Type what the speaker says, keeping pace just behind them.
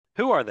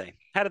Who are they?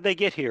 How did they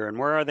get here, and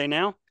where are they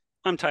now?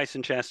 I'm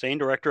Tyson Chastain,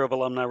 Director of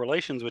Alumni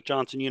Relations with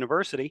Johnson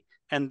University,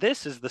 and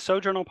this is the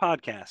Sojournal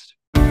Podcast.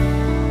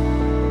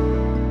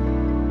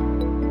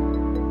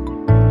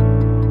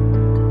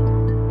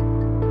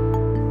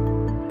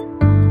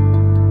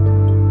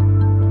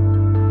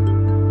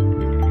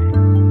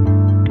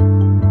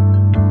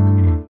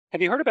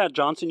 Have you heard about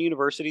Johnson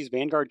University's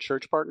Vanguard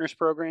Church Partners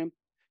program?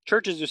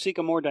 Churches who seek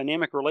a more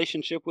dynamic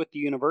relationship with the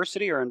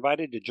university are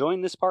invited to join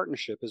this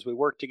partnership as we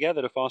work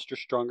together to foster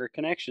stronger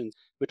connections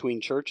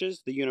between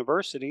churches, the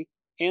university,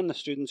 and the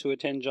students who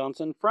attend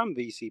Johnson from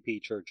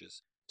VCP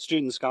churches.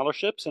 Student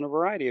scholarships and a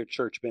variety of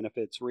church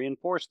benefits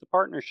reinforce the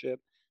partnership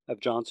of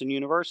Johnson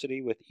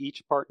University with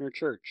each partner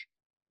church.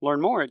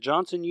 Learn more at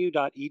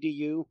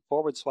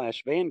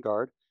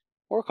johnsonu.edu/Vanguard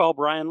or call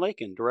Brian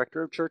Lakin,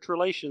 Director of Church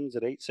Relations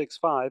at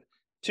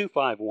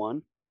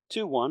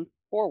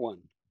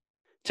 865-251-2141.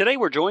 Today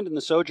we're joined in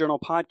the Sojournal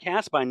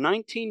podcast by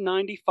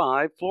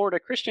 1995 Florida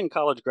Christian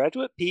College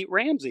graduate Pete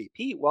Ramsey.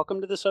 Pete,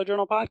 welcome to the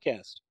Sojournal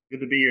podcast.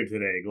 Good to be here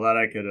today. Glad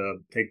I could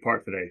take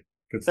part today.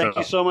 Good Thank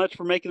you stuff. so much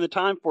for making the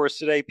time for us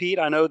today, Pete.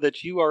 I know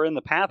that you are in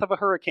the path of a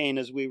hurricane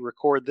as we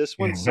record this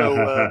one, so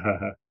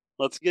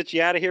let's get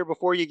you out of here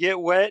before you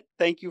get wet.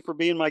 Thank you for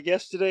being my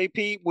guest today,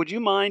 Pete. Would you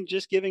mind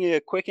just giving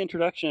a quick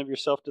introduction of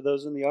yourself to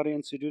those in the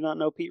audience who do not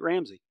know Pete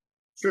Ramsey?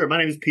 Sure. My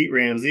name is Pete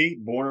Ramsey,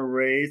 born and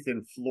raised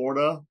in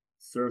Florida.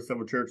 Served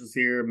several churches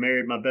here.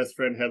 Married my best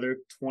friend Heather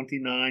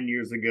 29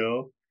 years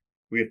ago.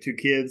 We have two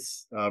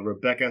kids,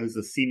 Rebecca, who's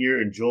a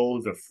senior, and Joel,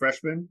 who's a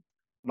freshman.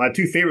 My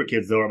two favorite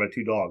kids, though, are my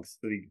two dogs,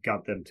 so you can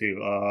count them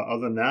too.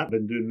 Other than that, I've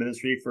been doing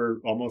ministry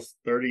for almost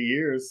 30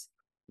 years.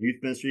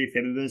 Youth ministry,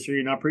 family ministry,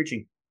 and now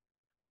preaching.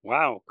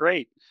 Wow,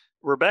 great.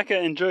 Rebecca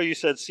and Joe, you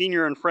said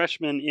senior and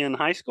freshman in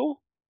high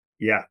school?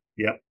 Yeah,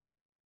 yep.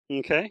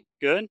 Okay,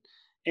 good.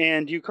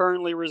 And you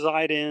currently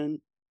reside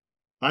in?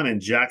 I'm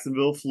in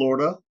Jacksonville,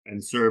 Florida,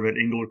 and serve at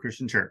Englewood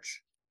Christian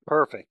Church.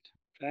 Perfect.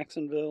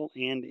 Jacksonville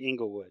and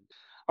Englewood.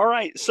 All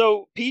right,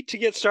 so Pete, to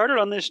get started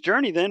on this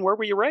journey then, where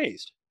were you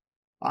raised?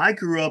 I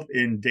grew up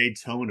in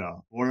Daytona,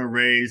 born and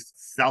raised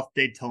South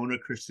Daytona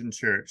Christian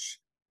Church.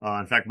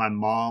 In fact, my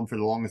mom, for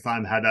the longest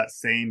time, had that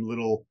same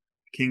little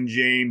King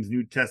James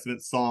New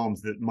Testament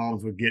Psalms that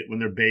moms would get when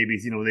they're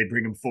babies. You know, they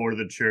bring them forward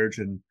to the church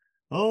and,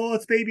 oh,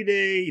 it's baby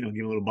day, give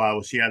them a little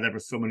Bible. She had that for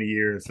so many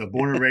years. So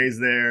born and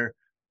raised there.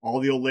 All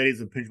the old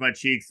ladies would pinch my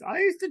cheeks. I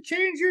used to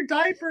change your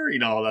diaper,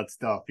 all that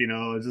stuff,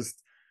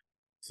 just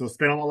so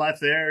spent all my life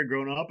there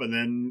growing up. And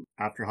then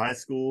after high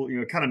school,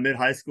 kind of mid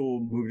high school,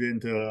 moved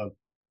into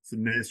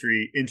some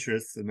ministry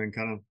interests and then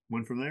kind of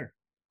went from there.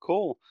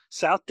 Cool.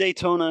 South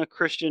Daytona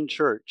Christian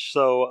Church.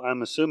 So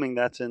I'm assuming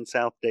that's in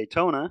South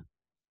Daytona.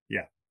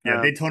 Yeah,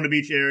 Daytona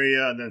Beach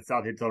area, and then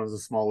South Daytona is a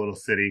small little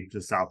city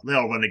just south. They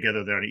all run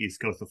together there on the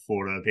east coast of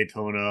Florida.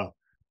 Daytona,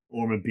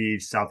 Ormond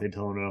Beach, South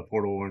Daytona,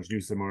 Port Orange, New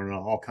Smyrna,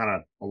 all kind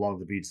of along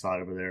the beach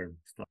side over there.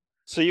 Stuff.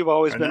 So you've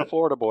always been a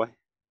Florida boy?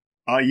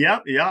 Yeah.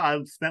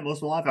 I've spent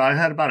most of my life. I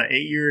had about an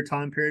 8-year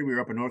time period. We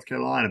were up in North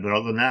Carolina, but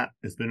other than that,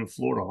 it's been in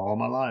Florida all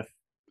my life.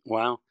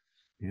 Wow.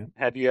 Yeah.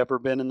 Have you ever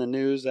been in the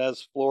news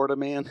as Florida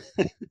man?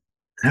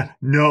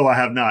 No, I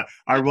have not.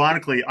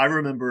 Ironically, I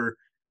remember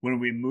when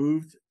we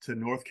moved to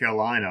North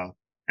Carolina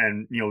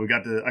and, we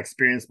got to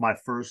experience my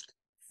first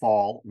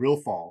fall, real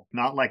fall,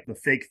 not like the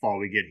fake fall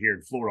we get here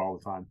in Florida all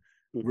the time.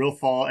 Real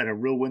fall and a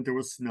real winter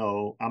with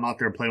snow. I'm out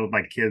there playing with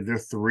my kids. They're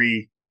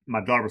 3.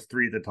 My daughter was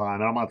 3 at the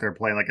time. And I'm out there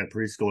playing like a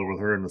preschooler with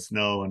her in the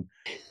snow. And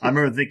I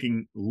remember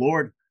thinking,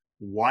 Lord,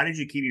 why did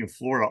you keep me in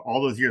Florida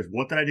all those years?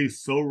 What did I do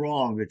so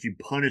wrong that you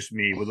punished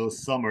me with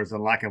those summers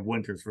and lack of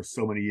winters for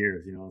so many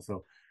years,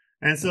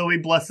 So we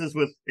blessed us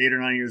with 8 or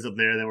 9 years up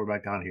there. Then we're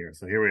back down here.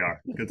 So here we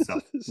are. Good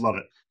stuff. Love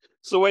it.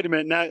 So wait a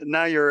minute.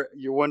 Now you're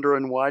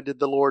wondering, why did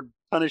the Lord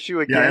punish you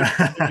again?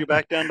 Yeah. Send you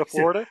back down to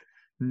Florida?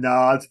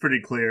 No, it's pretty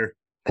clear.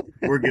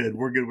 We're good.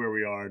 We're good where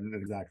we are, and the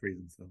exact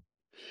reason. So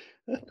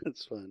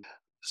that's fun.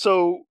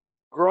 So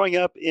growing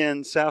up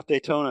in South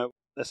Daytona,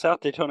 the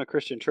South Daytona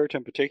Christian Church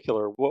in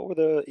particular, what were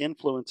the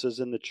influences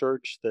in the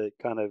church that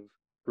kind of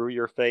grew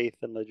your faith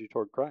and led you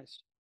toward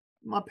Christ?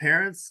 My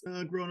parents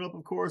growing up,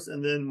 of course,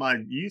 and then my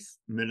youth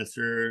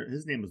minister,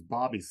 his name was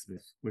Bobby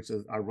Smith, which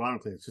is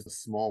ironically, it's just a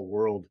small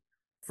world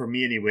for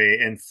me anyway,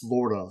 and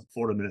Florida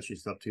ministry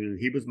stuff too.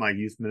 He was my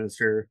youth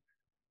minister,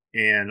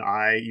 and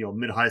I,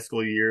 mid high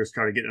school years,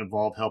 started getting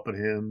involved helping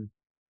him.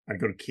 I'd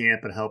go to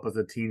camp and help as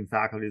a teen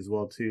faculty as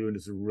well too, and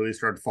just really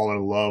started falling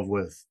in love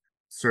with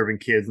serving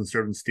kids and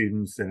serving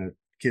students in a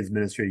kids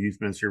ministry,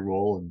 youth ministry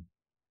role. And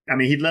I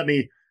mean, he'd let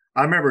me.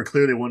 I remember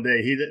clearly one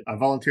day I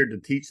volunteered to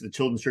teach the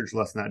children's church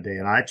lesson that day,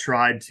 and I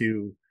tried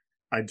to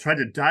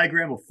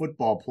diagram a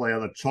football play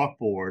on a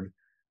chalkboard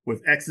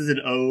with X's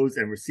and O's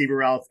and receiver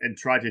routes and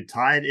tried to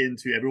tie it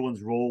into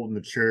everyone's role in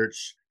the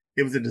church.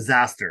 It was a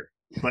disaster,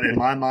 but in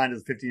my mind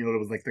as a 15-year-old, it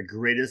was like the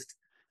greatest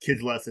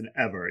kids lesson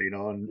ever,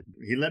 and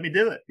he let me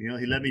do it.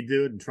 He let me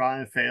do it and try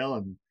and fail,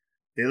 and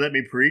they let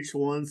me preach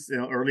once,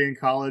 early in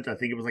college. I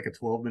think it was like a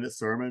 12-minute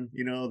sermon.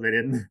 They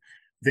didn't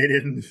They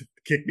didn't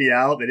kick me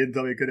out. They didn't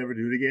tell me I could never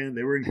do it again.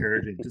 They were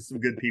encouraging. Just some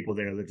good people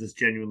there that just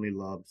genuinely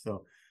loved.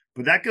 So,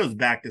 but that goes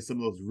back to some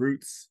of those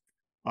roots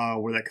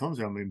where that comes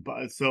from. I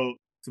mean, so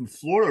some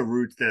Florida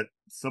roots that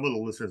some of the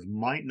listeners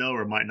might know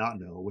or might not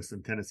know with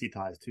some Tennessee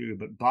ties too.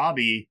 But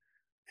Bobby,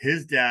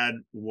 his dad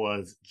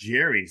was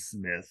Jerry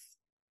Smith,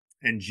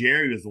 and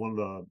Jerry was one of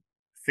the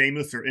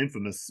famous or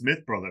infamous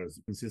Smith brothers,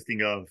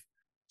 consisting of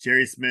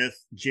Jerry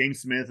Smith, James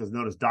Smith, as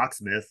known as Doc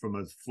Smith from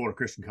his Florida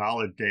Christian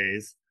College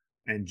days,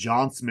 and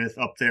John Smith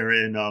up there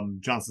in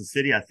Johnson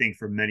City, I think,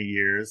 for many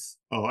years.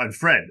 Oh, and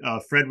Fred.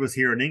 Fred was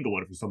here in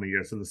Englewood for so many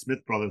years. So the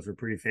Smith brothers were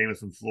pretty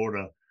famous in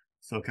Florida.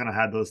 So kind of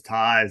had those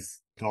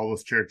ties to all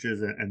those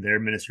churches and their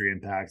ministry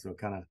impact. So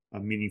kind of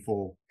a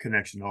meaningful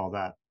connection to all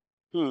that.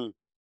 Hmm.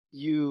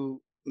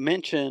 You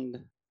mentioned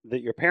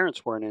that your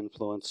parents were an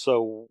influence.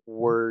 So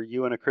were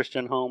you in a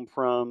Christian home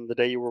from the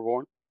day you were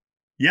born?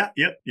 Yeah,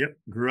 yep.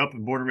 Grew up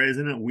and born and raised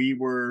in it. We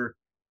were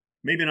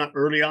maybe not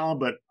early on,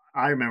 but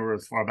I remember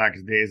as far back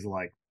as days of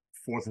like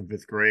fourth and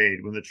fifth grade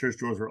when the church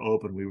doors were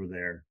open. We were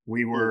there.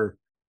 We Hmm. were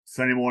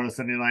Sunday morning,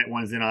 Sunday night,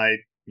 Wednesday night.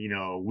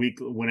 Week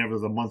whenever it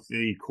was a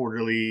monthly,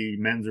 quarterly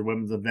men's or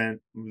women's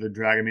event, they're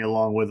dragging me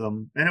along with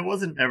them, and it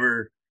wasn't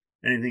ever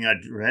anything I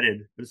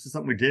dreaded. It was just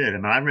something we did. I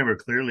mean, I remember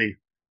clearly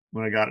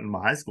when I got into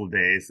my high school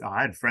days,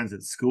 I had friends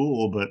at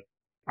school, but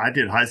I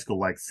did high school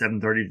like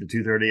 7:30 to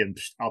 2:30 and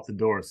out the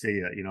door.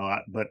 See ya.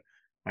 But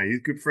my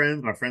youth group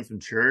friends, my friends from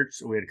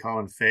church, we had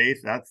common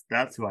faith.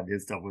 That's who I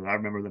did stuff with. I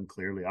remember them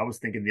clearly. I was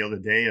thinking the other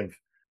day of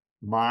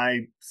my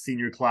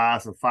senior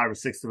class of 5 or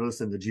 6 of us,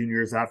 and the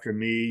juniors after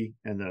me,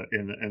 and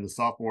the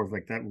sophomores,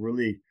 like that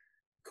really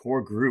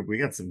core group. We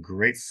got some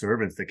great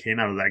servants that came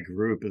out of that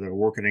group that are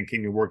working in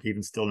kingdom work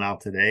even still now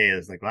today.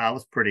 It's like, wow, that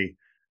was pretty.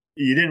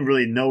 You didn't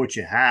really know what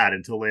you had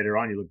until later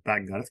on. You look back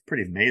and go, that's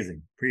pretty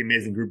amazing. Pretty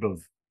amazing group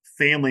of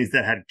families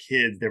that had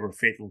kids that were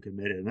faithful and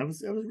committed. And that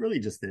was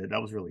really just it.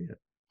 That was really it.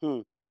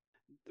 Hmm.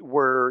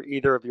 Were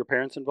either of your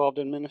parents involved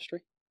in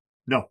ministry?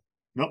 No,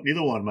 nope,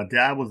 neither one. My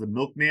dad was a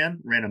milkman,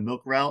 ran a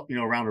milk route,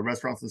 around the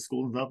restaurants and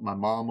schools and stuff. My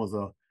mom was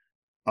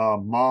a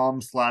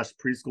mom slash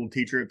preschool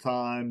teacher at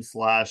times,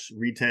 slash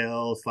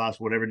retail, slash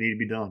whatever needed to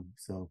be done.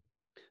 So,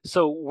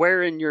 So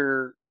where in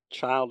your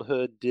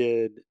childhood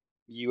did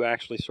you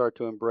actually start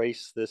to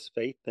embrace this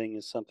faith thing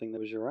as something that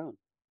was your own?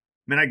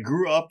 man, I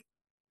grew up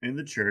in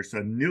the church, so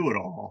I knew it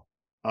all.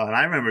 And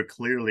I remember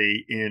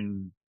clearly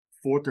in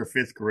fourth or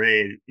fifth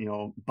grade,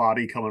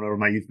 Bobby coming over,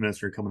 my youth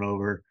minister coming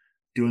over,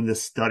 doing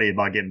this study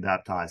about getting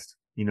baptized.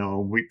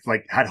 We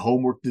like had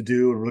homework to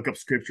do and look up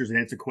scriptures and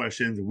answer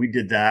questions, and we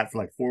did that for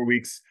like 4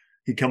 weeks.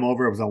 He'd come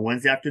over. It was on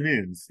Wednesday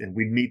afternoons, and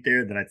we'd meet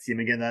there. Then I'd see him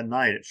again that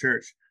night at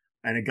church.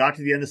 And it got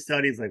to the end of the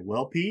study. He's like,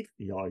 "Well, Pete,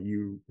 are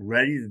you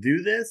ready to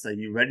do this? Are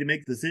you ready to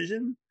make a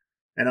decision?"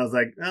 And I was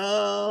like,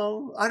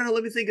 "Oh, I don't know.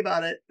 Let me think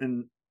about it."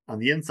 And on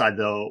the inside,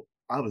 though,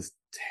 I was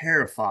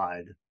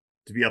terrified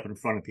to be up in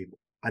front of people.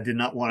 I did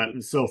not want to.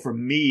 And so for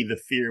me, the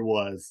fear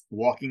was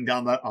walking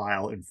down that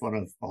aisle in front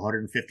of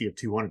 150 or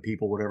 200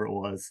 people, whatever it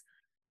was,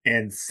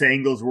 and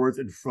saying those words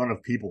in front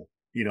of people.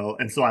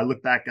 And so I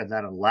look back at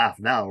that and laugh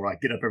now, where I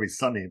get up every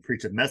Sunday and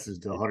preach a message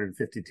to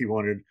 150,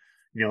 200,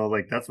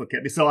 like that's what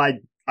kept me. So I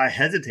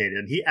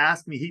hesitated. He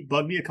asked me, he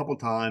bugged me a couple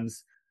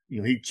times.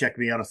 He checked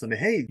me out on Sunday.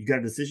 Hey, you got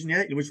a decision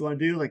yet? What you want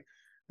to do? Like,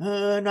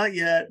 not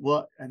yet.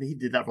 Well, and he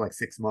did that for like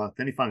 6 months.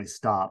 Then he finally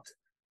stopped.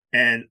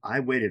 And I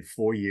waited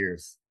 4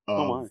 years Oh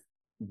of my.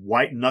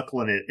 white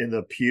knuckling it in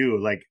the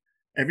pew, like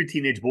every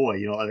teenage boy,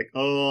 like,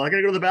 oh, I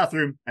gotta go to the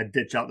bathroom. I'd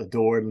ditch out the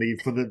door and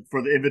leave for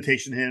the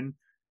invitation hymn.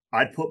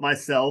 I'd put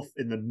myself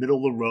in the middle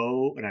of the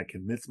row and I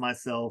convince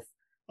myself,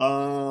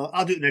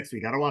 I'll do it next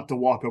week. I don't want to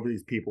walk over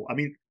these people. I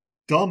mean,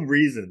 dumb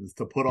reasons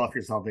to put off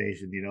your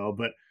salvation,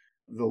 but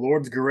the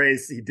Lord's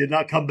grace, he did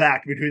not come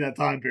back between that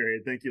time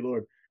period. Thank you,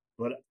 Lord.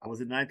 But I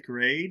was in ninth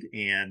grade,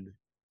 and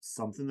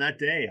something that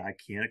day, I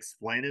can't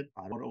explain it.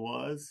 I don't know what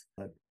it was,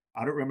 but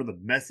I don't remember the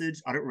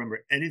message. I don't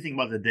remember anything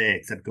about the day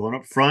except going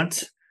up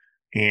front.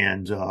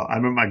 And I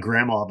remember my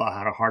grandma about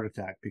had a heart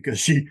attack because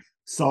she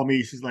saw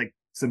me. She's like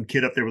some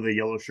kid up there with a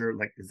yellow shirt.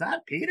 Like, is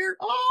that Peter?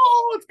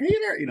 Oh, it's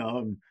Peter.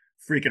 And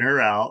freaking her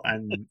out.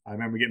 And I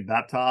remember getting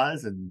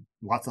baptized and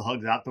lots of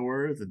hugs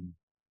afterwards. And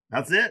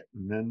that's it.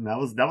 And then that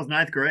was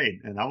ninth grade,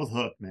 and I was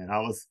hooked, man.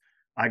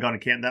 I got to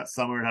camp that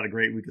summer and had a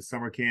great week of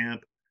summer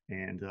camp,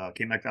 and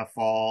came back that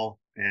fall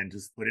and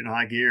just put it in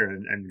high gear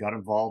and got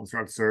involved and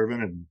started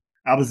serving. And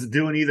I was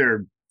doing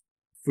either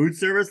food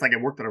service, like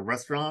I worked at a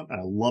restaurant,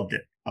 and I loved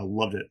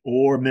it,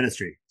 or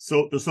ministry.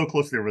 So they're so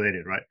closely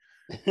related, right?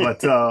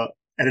 But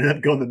ended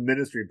up going the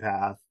ministry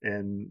path,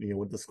 and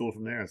went to school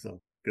from there.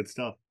 So good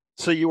stuff.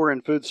 So you were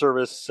in food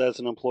service as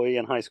an employee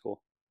in high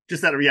school?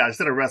 Just at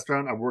a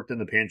restaurant. I worked in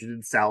the pantry,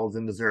 did salads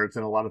and desserts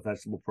and a lot of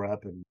vegetable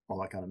prep and all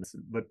that kind of mess.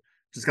 But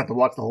just got to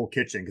watch the whole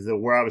kitchen because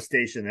where I was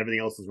stationed, everything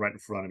else was right in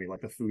front of me,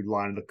 like the food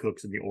line and the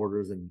cooks and the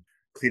orders and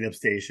cleanup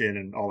station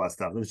and all that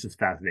stuff. It was just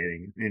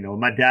fascinating.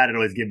 My dad had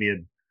always given me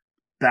a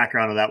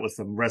background of that with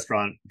some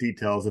restaurant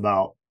details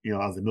about,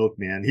 I was a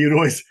milkman. He would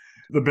always,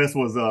 the best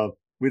was,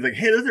 we'd like,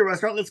 hey, there's a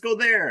restaurant, let's go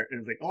there. And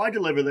it's like, oh, I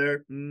deliver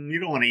there. You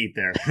don't want to eat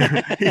there.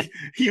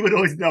 he would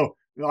always know,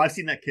 well, I've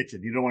seen that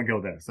kitchen. You don't want to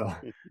go there. So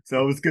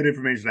it was good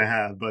information I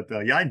have. But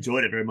yeah, I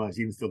enjoyed it very much.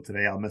 Even still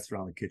today, I'll mess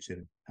around in the kitchen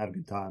and have a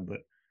good time.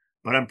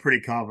 But I'm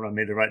pretty confident I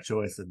made the right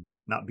choice and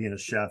not being a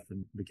chef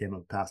and became a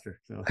pastor.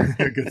 So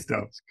good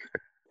stuff.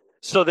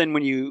 So then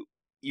when you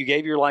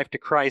gave your life to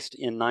Christ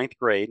in ninth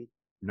grade,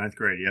 Ninth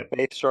grade, yep.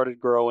 faith started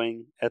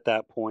growing at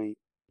that point.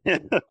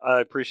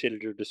 I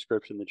appreciated your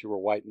description that you were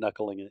white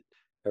knuckling it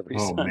every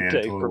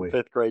Sunday from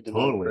fifth grade to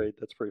ninth grade.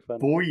 That's pretty funny.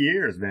 4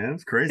 years, man.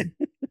 It's crazy.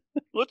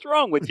 What's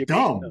wrong with you?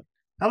 Dumb.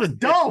 That was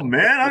dumb,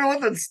 man. I don't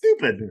want that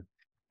stupid.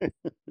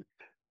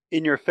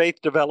 In your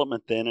faith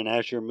development then, and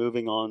as you're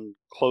moving on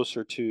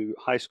closer to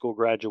high school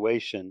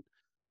graduation,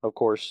 of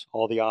course,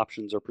 all the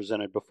options are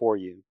presented before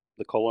you.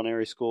 The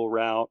culinary school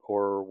route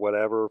or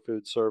whatever,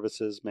 food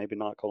services, maybe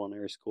not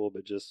culinary school,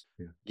 but just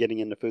getting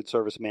into food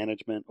service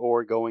management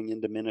or going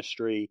into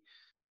ministry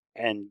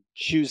and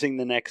choosing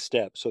the next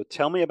step. So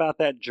tell me about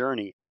that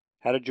journey.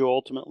 How did you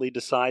ultimately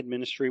decide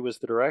ministry was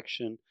the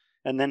direction?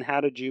 And then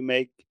how did you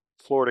make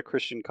Florida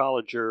Christian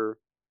College your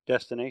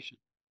destination?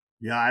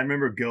 Yeah, I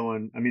remember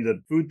going, I mean,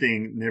 the food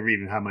thing never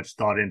even had much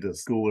thought into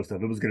school or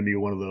stuff. It was going to be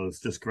one of those,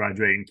 just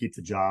graduate and keep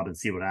the job and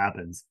see what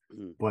happens.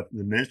 But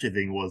the ministry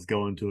thing was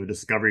going to a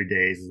Discovery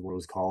Days is what it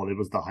was called. It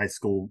was the high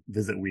school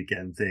visit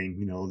weekend thing,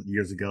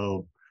 years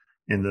ago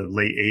in the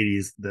late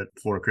 80s that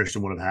Florida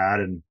Christian would have had.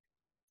 And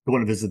I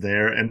went to visit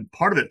there. And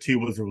part of it too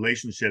was the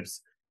relationships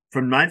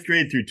from ninth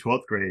grade through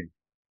 12th grade.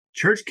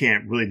 Church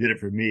camp really did it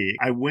for me.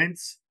 I went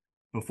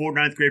before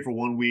ninth grade for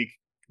 1 week.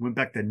 Went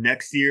back the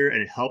next year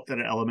and helped at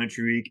an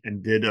elementary week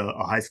and did a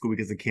high school week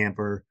as a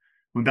camper.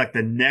 Went back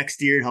the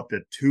next year and helped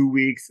at 2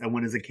 weeks. I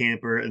went as a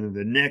camper. And then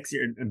the next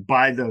year, and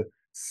by the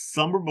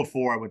summer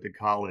before I went to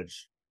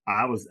college,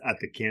 I was at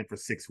the camp for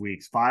 6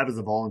 weeks, 5 as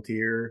a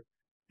volunteer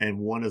and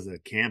 1 as a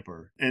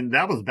camper. And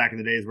that was back in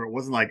the days where it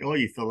wasn't like, oh,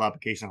 you fill an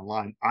application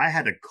online. I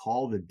had to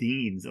call the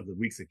deans of the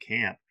weeks of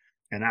camp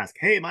and ask,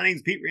 hey, my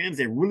name's Pete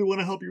Ramsey. I really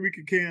want to help your week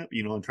of camp,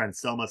 and trying to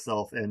sell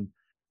myself. And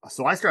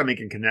so I started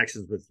making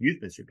connections with youth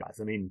ministry guys.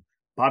 I mean,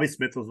 Bobby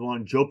Smith was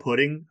one. Joe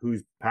Pudding,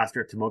 who's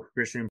pastor at Tomoka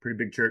Christian, pretty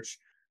big church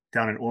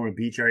down in Ormond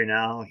Beach area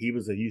now. He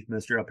was a youth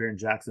minister up here in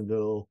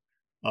Jacksonville.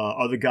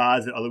 Other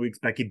guys at other weeks,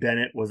 Becky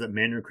Bennett was at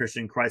Mandarin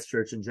Christian Christ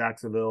Church in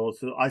Jacksonville.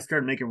 So I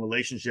started making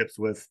relationships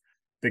with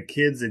the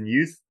kids and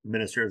youth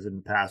ministers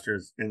and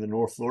pastors in the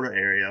North Florida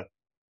area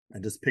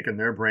and just picking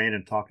their brain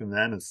and talking to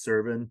them and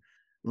serving.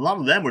 A lot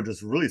of them were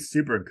just really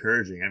super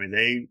encouraging. I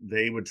mean,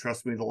 they would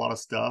trust me with a lot of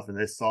stuff and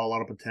they saw a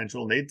lot of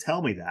potential. And they'd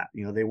tell me that,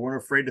 they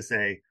weren't afraid to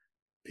say,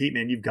 Pete,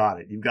 man, you've got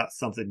it. You've got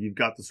something. You've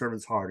got the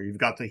servant's heart, or you've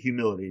got the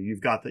humility.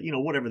 You've got the,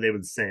 whatever they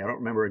would say. I don't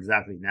remember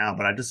exactly now,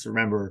 but I just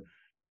remember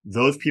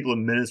those people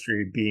in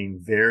ministry being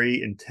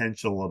very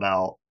intentional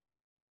about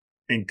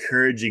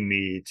encouraging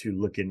me to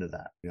look into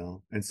that,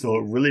 And so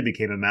it really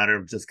became a matter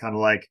of just kind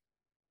of like,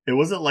 it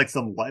wasn't like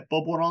some light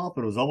bulb went off,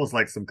 but it was almost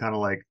like some kind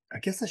of like, I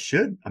guess I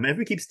should. I mean,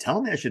 everybody keeps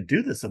telling me I should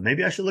do this, so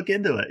maybe I should look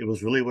into it. It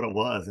was really what it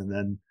was. And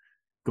then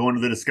going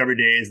to the Discovery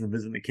Days and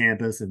visiting the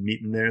campus and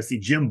meeting there. See,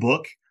 Jim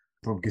Book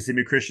from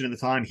Kissimmee Christian at the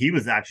time, he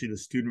was actually the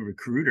student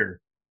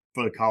recruiter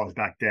for the college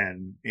back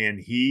then. And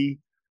he,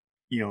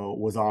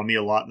 was on me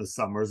a lot in the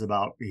summers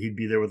about he'd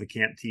be there with the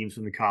camp teams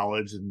from the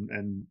college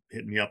and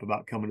hit me up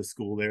about coming to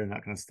school there and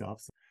that kind of stuff.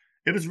 So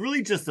it was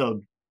really just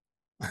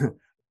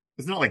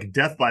it's not like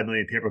death by a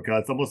million paper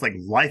cuts, almost like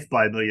life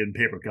by a million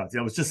paper cuts.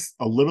 It was just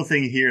a little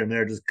thing here and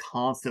there, just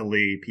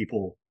constantly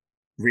people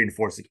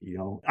reinforcing,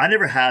 I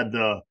never had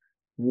the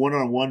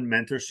one-on-one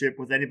mentorship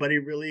with anybody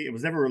really. It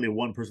was never really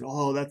one person,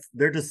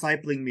 they're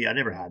discipling me. I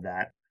never had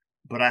that.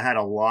 But I had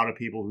a lot of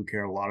people who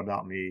care a lot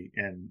about me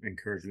and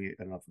encourage me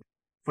enough.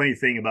 Funny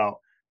thing about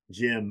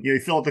Jim, you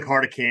fill out the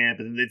card at camp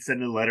and then they'd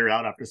send a letter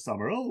out after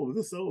summer. Oh,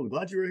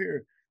 glad you were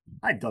here.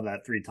 I'd done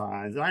that 3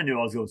 times and I knew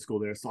I was going to school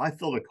there. So I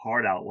filled a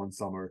card out one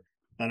summer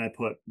and I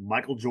put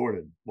Michael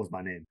Jordan was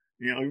my name.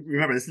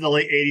 Remember, this is the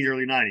late 80s,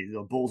 early 90s.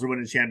 The Bulls are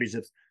winning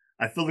championships.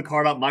 I filled the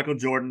card out, Michael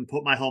Jordan,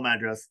 put my home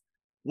address.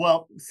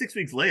 Well, 6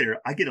 weeks later,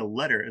 I get a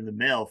letter in the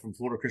mail from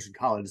Florida Christian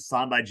College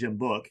signed by Jim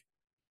Book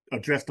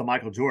addressed to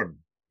Michael Jordan.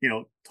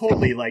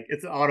 Totally like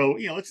it's an auto,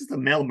 it's just a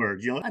mail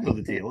merge. I know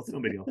the deal. It's no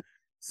big deal.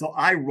 So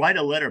I write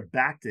a letter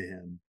back to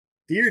him,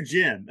 Dear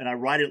Jim, and I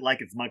write it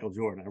like it's Michael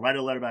Jordan. I write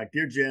a letter back,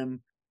 Dear Jim,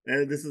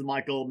 this is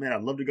Michael. Man,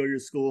 I'd love to go to your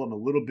school. I'm a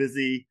little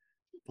busy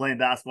playing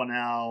basketball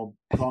now.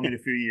 Call me in a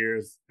few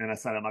years. And I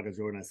signed up Michael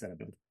Jordan. I said,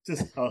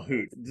 just a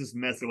hoot, just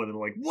messing with him.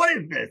 Like, what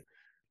is this?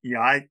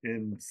 Yeah,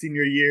 in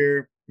senior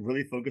year,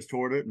 really focused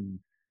toward it. And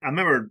I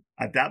remember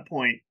at that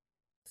point,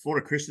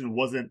 Florida Christian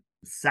wasn't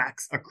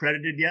SACS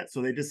accredited yet.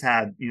 So they just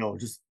had,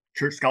 just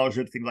church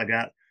scholarships, things like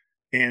that.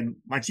 And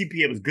my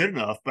GPA was good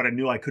enough, but I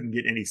knew I couldn't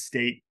get any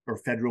state or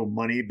federal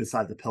money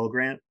besides the Pell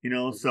Grant,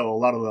 so a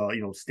lot of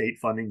the, state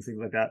funding, things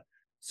like that.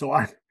 So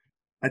I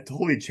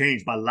totally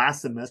changed my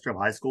last semester of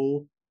high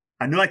school.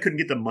 I knew I couldn't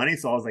get the money.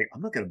 So I was like,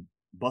 I'm not going to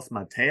bust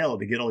my tail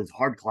to get all these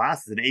hard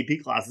classes and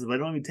AP classes, but I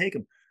don't even take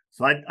them.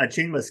 So I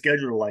changed my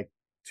schedule to like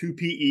 2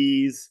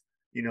 PEs,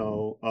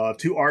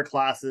 2 art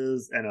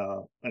classes and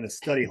a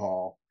study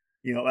hall.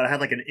 And I had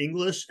like an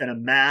English and a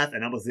math,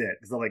 and that was it.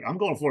 Because I'm like, I'm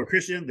going to Florida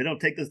Christian. They don't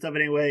take this stuff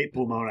anyway.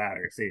 Boom, I'm out of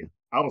here. See,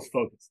 I was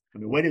focused. I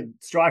mean, way to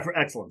strive for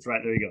excellence,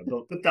 right? There you go.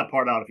 Don't put that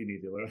part out if you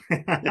need to.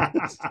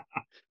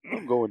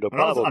 I'm going to But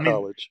Bible I mean,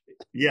 college.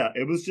 yeah,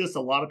 it was just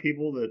a lot of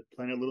people that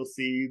planted little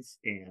seeds,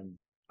 and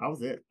I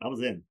was it. I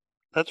was in.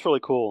 That's really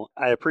cool.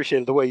 I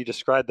appreciated the way you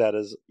described that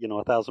as,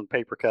 1,000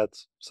 paper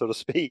cuts, so to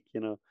speak.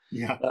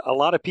 Yeah, A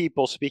lot of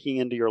people speaking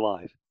into your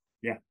life.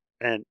 yeah.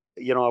 And,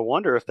 I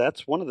wonder if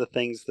that's one of the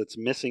things that's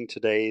missing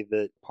today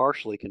that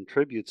partially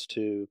contributes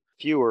to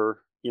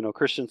fewer,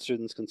 Christian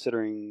students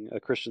considering a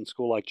Christian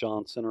school like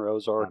Johnson or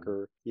Ozark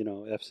or,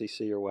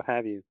 FCC or what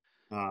have you.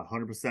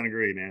 100%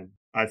 agree, man.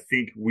 I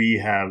think we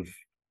have,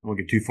 I won't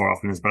get too far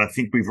off in this, but I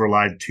think we've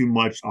relied too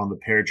much on the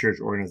parachurch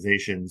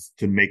organizations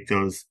to make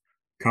those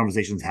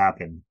conversations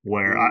happen.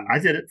 Where I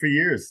did it for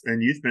years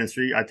in youth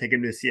ministry. I'd take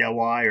them to a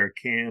CIY or a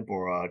camp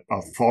or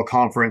a fall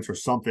conference or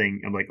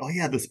something. I'm like, oh,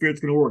 yeah, the Spirit's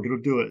going to work. It'll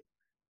do it.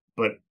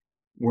 But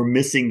we're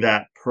missing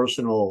that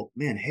personal,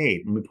 man,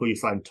 hey, let me pull you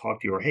aside and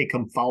talk to you. Or, hey,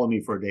 come follow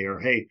me for a day. Or,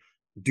 hey,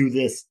 do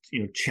this,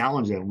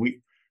 challenge them.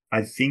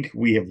 I think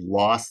we have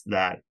lost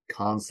that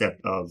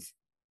concept of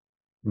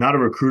not a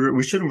recruiter.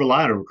 We shouldn't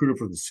rely on a recruiter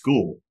for the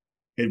school.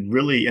 It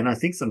really, and I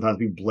think sometimes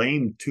we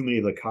blame too many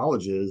of the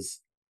colleges.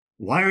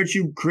 Why aren't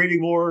you creating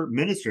more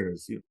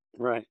ministers?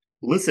 Right.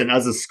 Listen,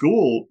 as a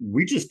school,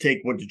 we just take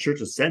what the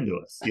churches send to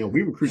us.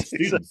 We recruit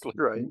students. Exactly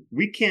right.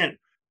 We can't,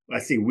 I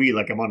say we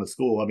like I'm on a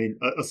school. I mean,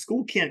 a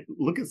school can't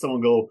look at someone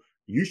and go,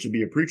 you should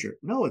be a preacher.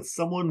 No, it's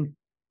someone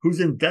who's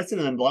invested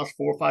in them the last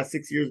 4, 5,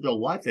 6 years of their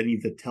life that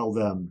needs to tell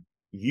them,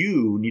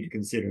 you need to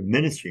consider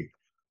ministry.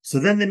 So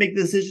then they make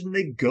the decision,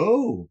 they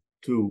go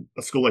to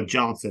a school like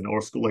Johnson or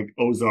a school like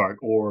Ozark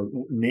or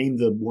name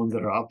the ones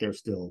that are out there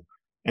still.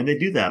 And they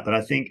do that. But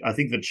I think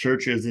the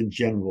churches in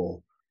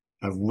general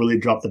have really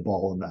dropped the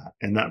ball on that.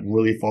 And that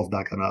really falls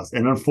back on us.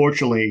 And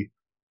unfortunately,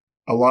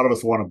 a lot of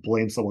us want to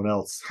blame someone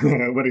else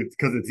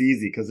because it's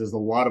easy, because there's a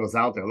lot of us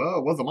out there. Oh,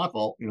 it wasn't my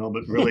fault,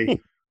 but really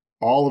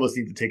all of us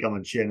need to take on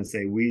the chin and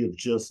say, we have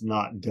just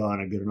not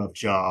done a good enough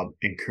job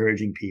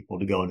encouraging people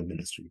to go into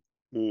ministry.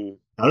 Now,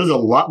 there's a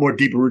lot more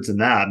deeper roots than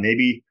that.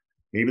 Maybe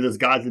there's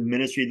guys in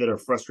ministry that are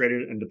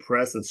frustrated and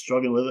depressed and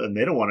struggling with it, and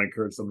they don't want to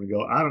encourage someone to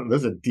go.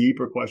 There's a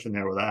deeper question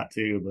there with that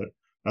too, but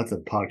that's a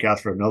podcast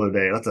for another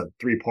day. That's a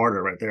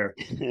 3-parter right there.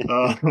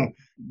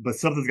 But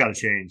something's got to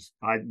change.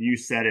 You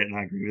said it, and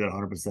I agree with that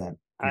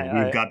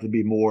 100%. We've got to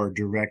be more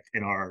direct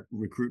in our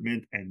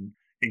recruitment and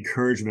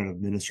encouragement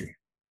of ministry.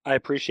 I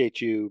appreciate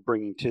you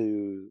bringing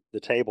to the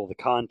table the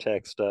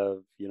context of,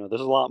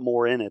 there's a lot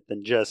more in it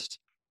than just,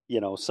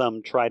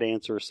 some tried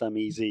answer, some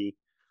easy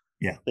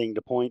thing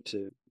to point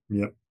to.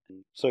 Yep.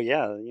 And so,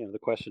 the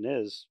question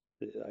is,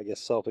 I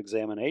guess,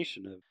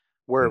 self-examination of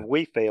where have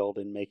we failed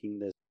in making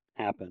this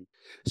happen.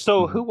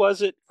 So who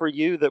was it for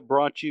you that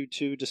brought you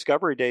to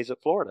Discovery Days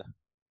at Florida?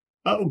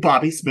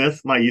 Bobby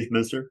Smith, my youth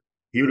minister.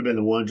 He would have been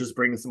the one just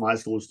bringing some high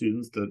school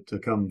students to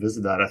come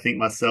visit that. I think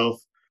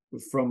myself,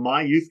 from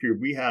my youth group,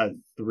 we had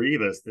 3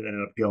 of us that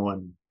ended up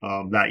going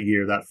that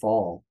year, that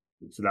fall.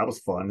 So that was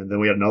fun. And then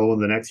we had another one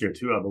the next year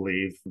too, I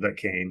believe, that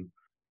came.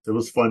 So it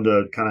was fun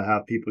to kind of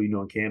have people,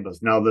 on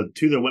campus. Now, the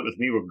 2 that went with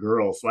me were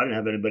girls, so I didn't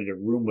have anybody to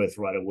room with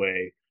right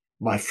away.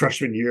 My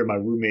freshman year, my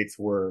roommates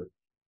were,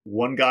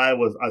 one guy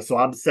was, so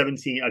I'm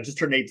 17. I just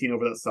turned 18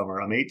 over that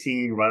summer. I'm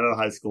 18, right out of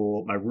high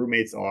school. My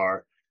roommates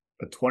are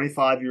a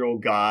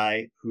 25-year-old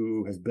guy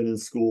who has been in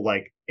school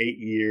like 8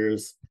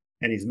 years,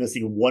 and he's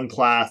missing one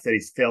class that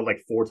he's failed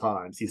like 4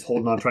 times. He's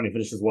holding on, trying to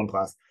finish his one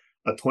class.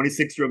 A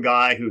 26-year-old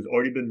guy who's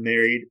already been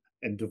married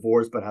and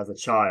divorced but has a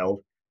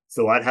child.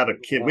 So I'd have a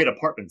kid. We had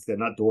apartments then,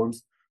 not dorms.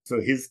 So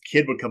his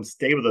kid would come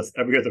stay with us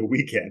every other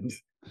weekend.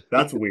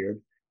 That's weird.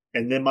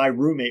 And then my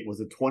roommate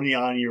was a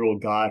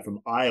 29-year-old guy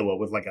from Iowa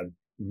with like a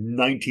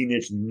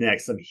 19-inch neck,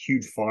 some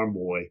huge farm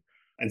boy.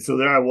 And so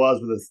there I was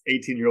with this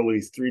 18-year-old with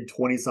these 3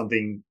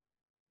 20-something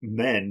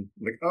men.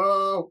 Like,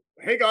 oh,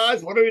 hey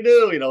guys, what do we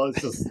do? It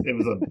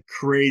was a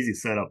crazy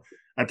setup.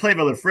 I played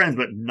with other friends,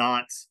 but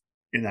not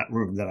in that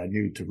room that I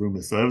knew to room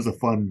with. So it was a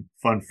fun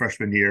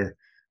freshman year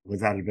with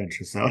that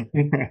adventure. So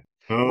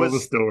the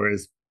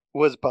stories.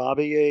 Was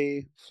Bobby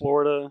a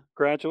Florida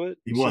graduate?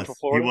 He was. Central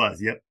Florida? He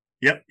was.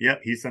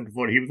 Yep. He's Central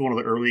Florida. He was one of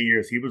the early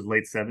years. He was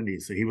late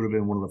 70s, so he would have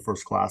been one of the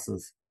first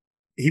classes.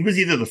 He was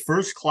either the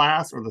first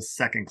class or the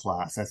second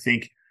class.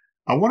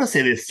 I want to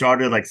say they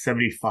started like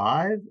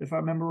 75, if I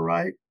remember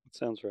right. That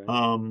sounds right.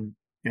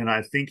 And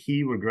I think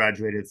he would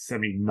graduate at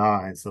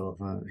 79, so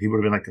he would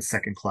have been like the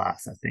second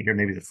class, I think, or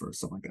maybe the first,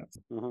 something like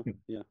that.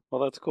 Yeah.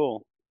 Well, that's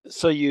cool.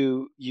 So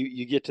you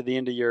get to the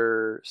end of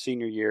your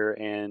senior year,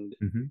 and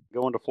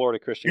going to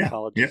Florida Christian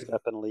College is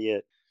definitely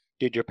it.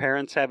 Did your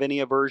parents have any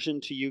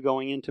aversion to you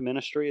going into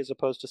ministry as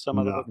opposed to some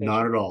other vocation?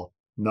 Not at all.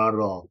 Not at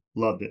all.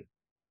 Loved it.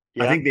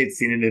 Yeah. I think they'd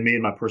seen it in me,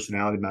 and my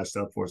personality matched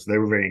up for it, so they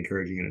were very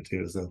encouraging in it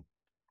too. So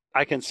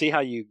I can see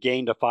how you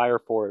gained a fire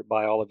for it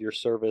by all of your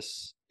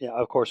service, yeah,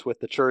 of course, with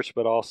the church,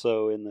 but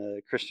also in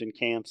the Christian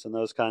camps and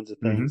those kinds of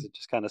things. Hmm. It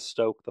just kind of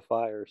stoked the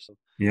fire. So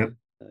Yep.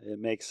 it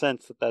makes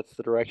sense that that's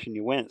the direction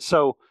you went.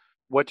 So,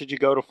 what did you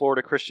go to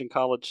Florida Christian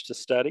College to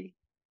study?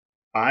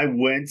 I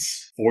went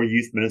for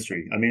youth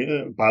ministry. I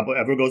mean, Bible.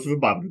 Everyone goes for a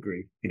Bible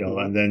degree, Hmm.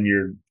 and then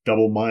your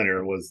double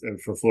minor was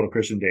for Florida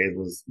Christian days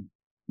was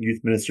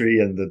youth ministry,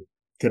 and the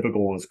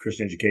typical one was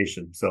Christian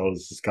education. So it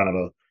was just kind of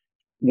a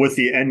with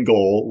the end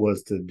goal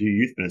was to do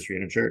youth ministry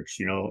in a church,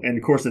 And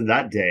of course, in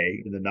that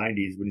day, in the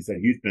 '90s, when you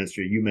said youth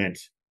ministry, you meant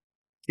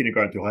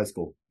kindergarten through high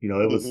school. Hmm.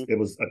 It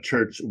was a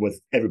church with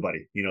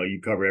everybody. You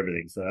cover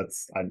everything. So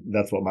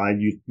that's what my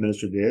youth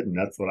minister did, and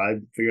that's what I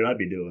figured I'd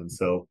be doing.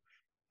 So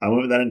I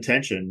went with that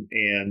intention,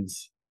 and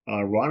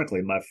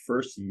ironically, my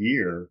first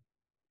year,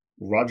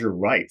 Roger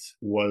Wright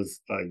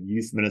was a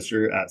youth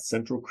minister at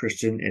Central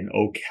Christian in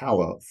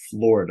Ocala,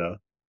 Florida,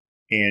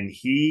 and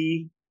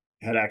he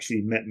had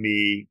actually met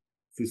me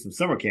through some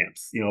summer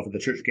camps. For the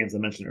church camps I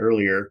mentioned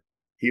earlier,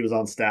 he was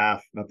on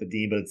staff, not the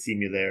dean, but had seen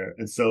me there,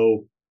 and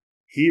so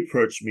he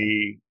approached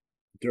me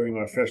during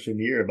my freshman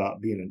year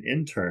about being an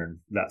intern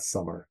that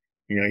summer.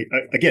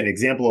 Again,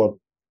 example of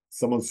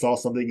someone saw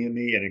something in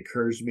me and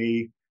encouraged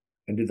me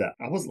and did that.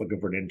 I wasn't looking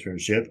for an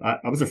internship.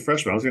 I was a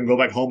freshman. I was going to go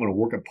back home and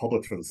work at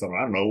Publix for the summer.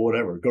 I don't know,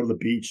 whatever. Go to the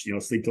beach,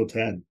 sleep till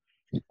 10.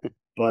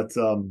 But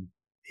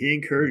he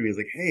encouraged me. He's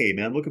like, "Hey,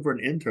 man, I'm looking for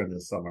an intern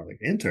this summer." I'm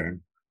like,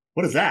 intern?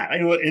 What is that? I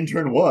know what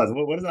intern was.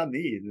 What does that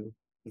mean?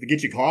 To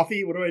get you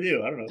coffee? What do I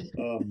do? I don't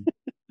know.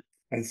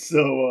 And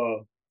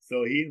so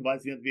he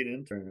invites me up to be an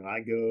intern, and I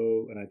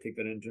go and I take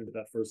that intern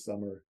that first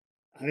summer.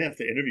 I didn't have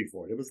to interview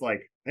for it. It was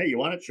like, "Hey, you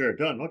want it? Sure,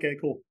 done. Okay,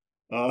 cool."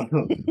 Uh,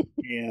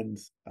 and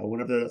I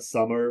went up there that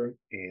summer,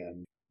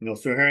 and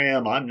so here I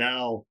am. I'm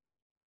now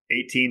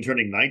 18,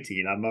 turning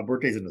 19. My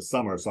birthday's in the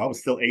summer, so I was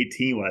still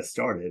 18 when I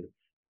started.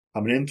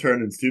 I'm an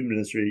intern in student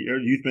ministry or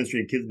youth ministry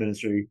and kids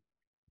ministry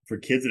for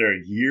kids that are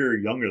a year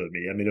younger than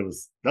me. I mean,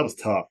 that was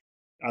tough.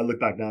 I look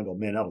back now and go,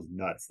 man, that was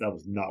nuts. That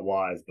was not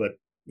wise. But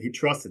he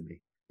trusted me.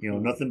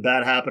 Nothing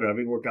bad happened.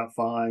 Everything worked out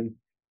fine.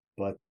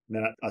 But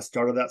man, I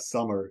started that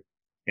summer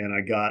and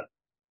I got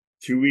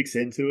 2 weeks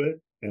into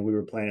it, and we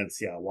were planning a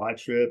CIY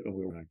trip, and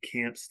we were on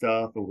camp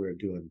stuff, and we were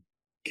doing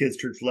kids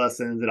church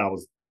lessons, and I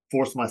was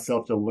forced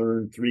myself to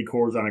learn 3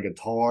 chords on a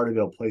guitar to be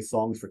able to play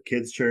songs for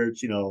kids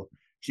church.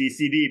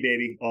 GCD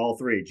baby, all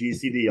three,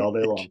 GCD all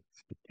day long.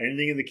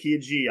 Anything in the key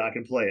of G, I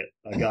can play it.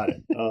 I got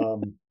it.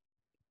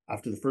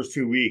 After the first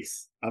 2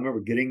 weeks, I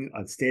remember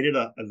I stayed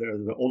at there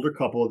was an older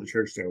couple at the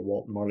church there,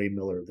 Walt and Marlene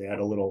Miller. They had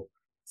a little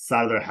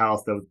side of their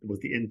house that was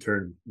the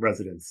intern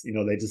residence.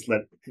 They just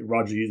let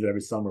Roger use it every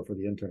summer for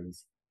the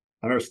interns.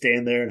 I remember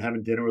staying there and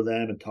having dinner with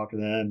them and talking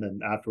to them,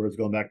 and afterwards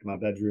going back to my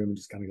bedroom and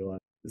just kind of going,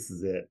 "This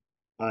is it.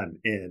 I'm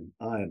in.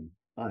 I'm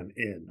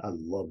in. I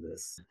love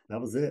this."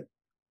 That was it.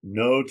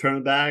 No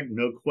turning back,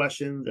 no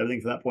questions.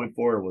 Everything from that point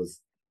forward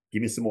was,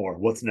 "Give me some more.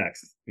 What's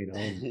next?"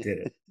 And did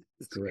it.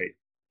 It's great.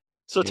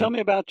 So, tell Yep. me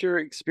about your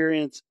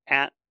experience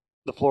at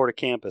the Florida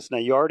campus. Now,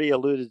 you already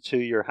alluded to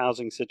your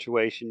housing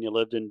situation. You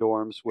lived in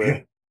dorms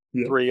with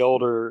Yeah. three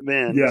older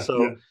men. Yeah.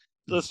 So, Yeah.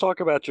 let's talk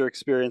about your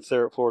experience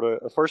there at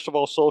Florida. First of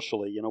all,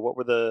 socially,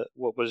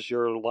 what was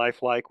your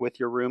life like with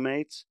your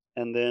roommates,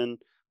 and then what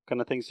kind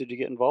of things did you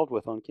get involved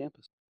with on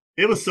campus?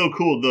 It was so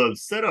cool. The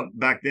setup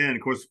back then,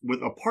 of course,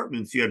 with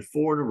apartments, you had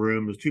four in a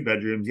room. There's 2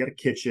 bedrooms. You had a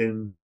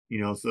kitchen.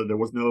 So there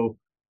was no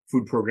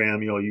food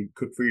program. You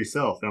cook for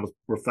yourself. And that was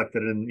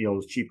reflected in, it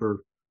was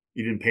cheaper.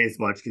 You didn't pay as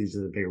much because you just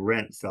didn't pay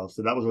rent and stuff.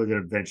 So that was always an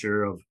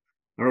adventure. I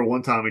remember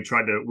one time we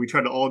tried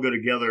to all go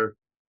together.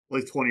 At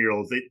least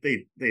 20-year-olds.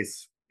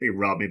 They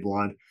robbed me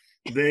blind.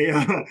 They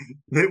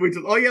we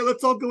just, oh yeah,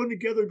 let's all go in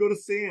together, go to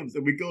Sam's,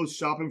 and we go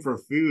shopping for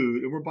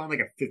food, and we're buying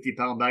like a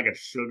 50-pound bag of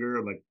sugar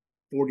and like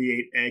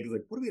 48 eggs.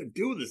 Like, what are we gonna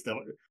do with this stuff?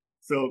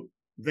 So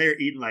they're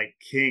eating like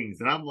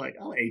kings, and I'm like,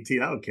 I'm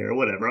 18, I don't care,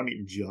 whatever. I'm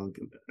eating junk,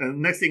 and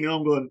next thing you know,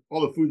 I'm going,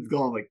 all the food's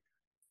gone. Like,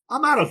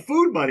 I'm out of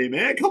food money,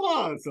 man. Come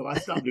on. So I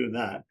stopped doing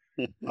that.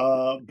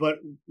 But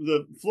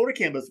the Florida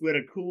campus, we had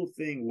a cool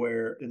thing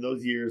where in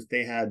those years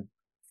they had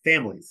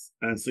families,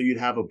 and so you'd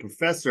have a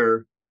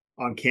professor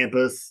on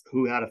campus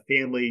who had a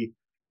family.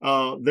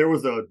 There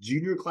was a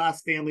junior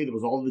class family that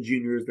was all the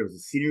juniors. There was a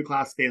senior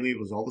class family that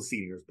was all the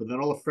seniors. But then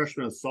all the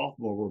freshmen and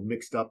sophomore were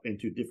mixed up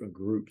into different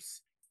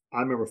groups.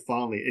 I remember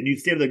fondly, and you'd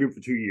stay with that group for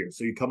 2 years.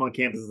 So you come on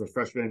campus as a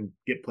freshman,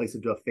 get placed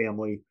into a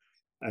family,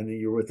 and then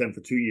you're with them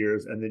for 2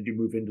 years, and then you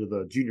move into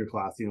the junior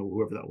class,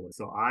 whoever that was.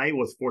 So I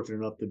was fortunate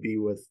enough to be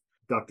with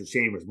Dr.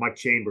 Chambers, Mike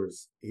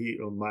Chambers. He,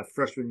 my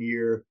freshman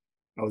year,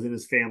 I was in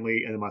his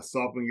family, and in my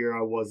sophomore year,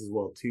 I was as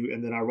well too.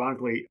 And then,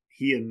 ironically,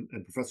 he and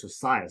Professor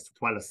Sias,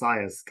 Twyla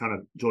Sias, kind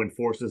of joined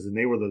forces, and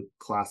they were the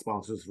class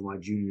sponsors for my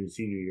junior and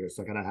senior year.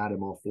 So I kind of had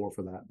him all four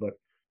for that. But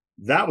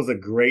that was a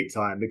great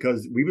time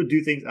because we would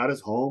do things at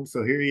his home.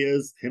 So here he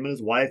is, him and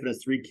his wife and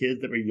his 3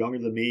 kids that were younger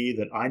than me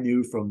that I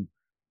knew from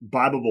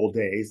Bible Bowl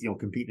days,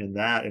 competing in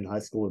that in high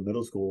school and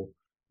middle school,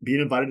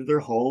 being invited to their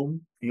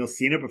home,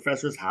 seeing a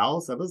professor's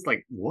house. I was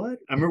like, what?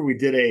 I remember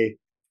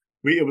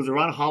it was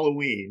around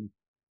Halloween.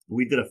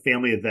 we did a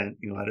family event,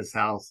 at his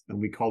house, and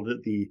we called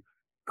it the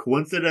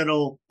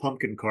coincidental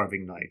pumpkin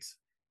carving night.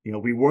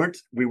 We weren't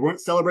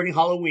celebrating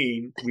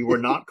Halloween. We were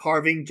not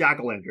carving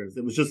jack-o'-lanterns.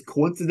 It was just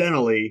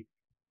coincidentally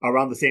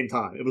around the same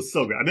time. It was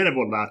so good. I mean,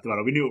 everyone laughed about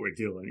it. We knew what we were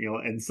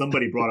doing, and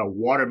somebody brought a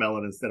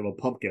watermelon instead of a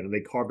pumpkin, and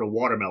they carved a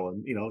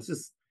watermelon.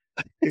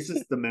 It's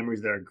just the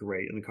memories that are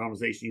great, and the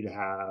conversation you'd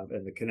have,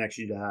 and the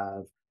connection you'd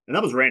have. And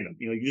that was random.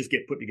 You just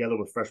get put together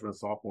with freshmen and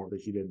sophomore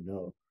that you didn't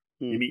know.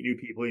 You meet new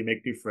people, you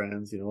make new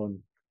friends, and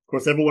of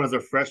course, everyone as a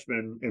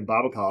freshman in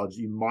Bible college,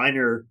 you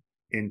minor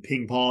in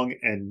ping pong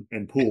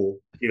and pool.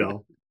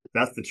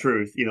 That's the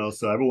truth.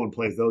 So everyone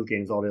plays those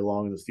games all day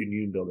long in the student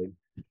union building.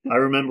 I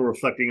remember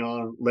reflecting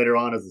on later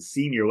on as a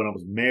senior when I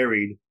was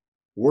married,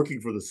 working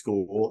for the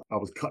school. I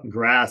was cutting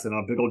grass and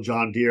on a big old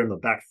John Deere in the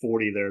back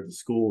 40 there at the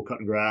school,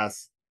 cutting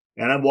grass.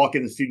 And I'm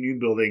walking the student union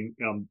building,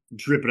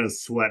 dripping in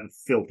sweat and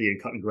filthy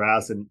and cutting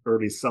grass in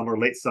early summer,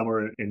 late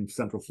summer in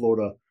Central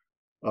Florida,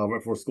 right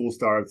before school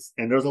starts.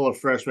 And there's all the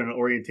freshmen at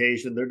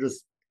orientation.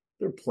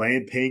 They're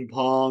playing ping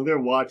pong. They're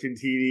watching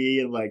TV.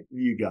 And like,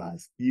 you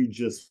guys, you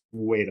just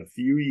wait a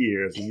few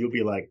years and you'll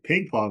be like,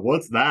 ping pong,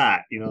 what's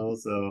that?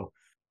 So,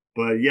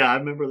 but yeah, I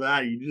remember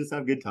that. You just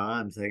have good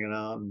times hanging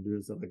out and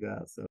doing stuff like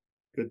that. So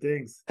good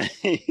things.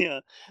 Yeah,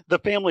 the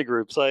family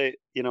groups. I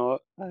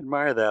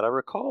admire that. I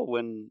recall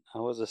when I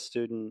was a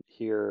student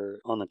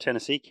here on the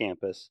Tennessee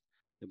campus.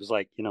 It was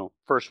like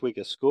first week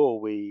of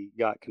school, we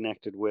got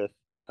connected with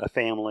a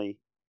family,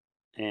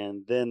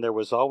 and then there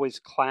was always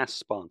class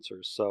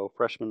sponsors. So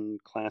freshman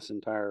class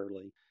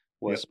entirely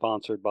was Yep.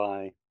 sponsored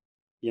by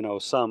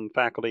some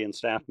faculty and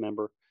staff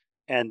member,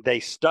 and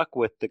they stuck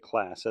with the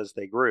class as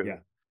they grew. Yeah.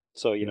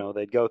 So, Yep.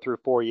 they'd go through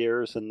 4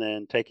 years and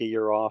then take a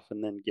year off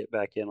and then get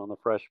back in on the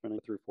freshman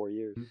through 4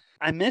 years. Mhm.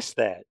 I miss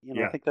that. I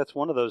Yeah. think that's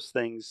one of those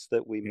things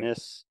that we Yep.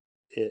 miss.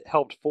 It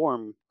helped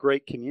form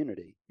great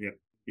community. Yep.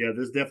 Yeah,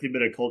 there's definitely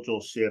been a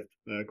cultural shift.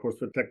 Of course,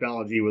 with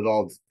technology, with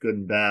all its good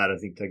and bad, I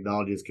think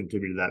technology has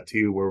contributed to that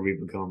too, where we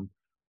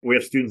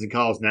have students in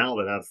college now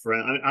that have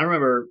friends. I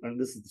remember, and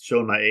this is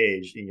showing my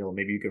age,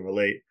 maybe you can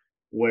relate,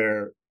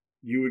 where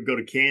you would go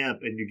to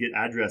camp and you get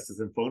addresses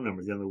and phone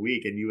numbers the end of the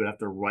week, and you would have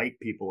to write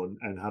people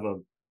and have a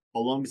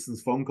long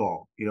distance phone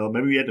call.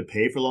 Maybe we had to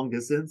pay for long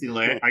distance.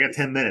 Like I got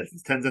 10 minutes,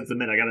 it's 10 cents a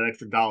minute, I got an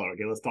extra dollar.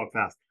 Okay, let's talk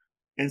fast.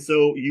 And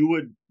so you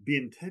would be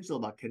intentional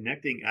about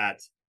connecting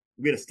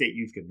we had a state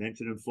youth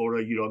convention in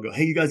Florida. You'd all go,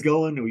 hey, you guys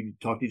going? And we'd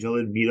talk to each other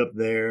and meet up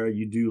there.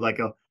 You do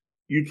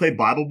you'd play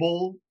Bible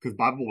Bowl because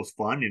Bible Bowl was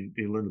fun and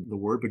you learned the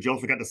word, but you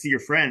also got to see your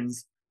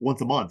friends once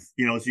a month, so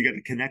you got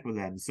to connect with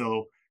them.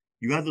 So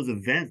you had those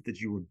events that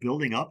you were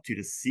building up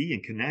to see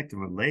and connect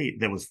and relate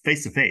that was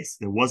face to face.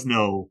 There was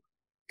no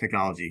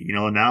technology,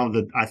 and now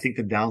I think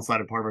the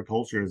downside of part of our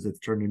culture is it's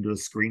turned into a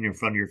screen in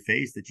front of your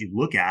face that you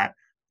look at.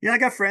 Yeah, I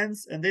got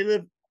friends and they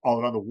live all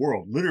around the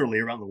world, literally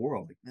around the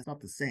world. Like, that's not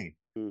the same.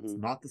 It's Hmm.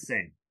 not the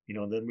same.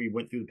 Then we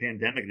went through the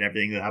pandemic and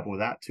everything that happened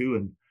with that too.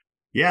 And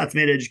yeah, it's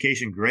made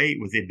education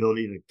great with the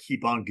ability to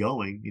keep on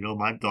going.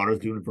 My daughter's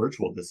doing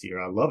virtual this year.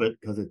 I love it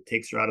because it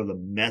takes her out of the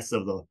mess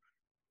of the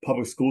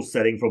public school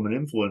setting from an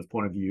influence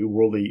point of view,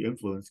 worldly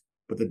influence.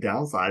 But the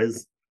downside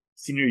is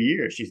senior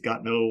year, she's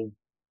got no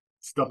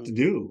stuff to Hmm.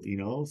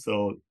 do,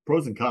 So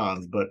pros and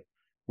cons, but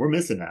we're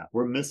missing that.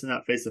 We're missing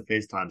that face to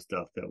face time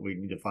stuff that we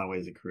need to find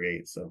ways to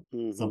create. So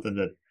Hmm. something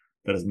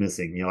that is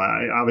missing.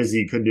 I obviously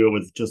you couldn't do it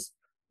with just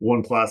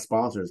one class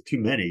sponsors. Too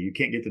many. You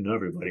can't get to know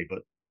everybody. But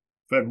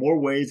if I had more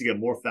ways to get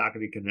more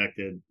faculty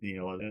connected,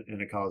 in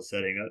a college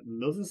setting,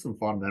 those are some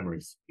fond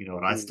memories.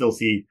 And I still Hmm.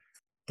 see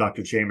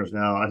Dr. Chambers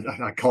now.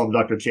 I call him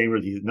Dr.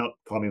 Chambers. He's no,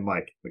 call me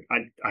Mike. Like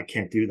I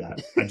can't do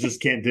that. I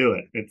just can't do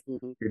it.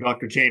 Hmm. You're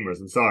Dr.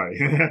 Chambers. I'm sorry.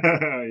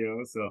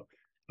 So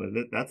but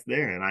that's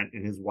there.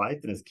 And his wife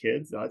and his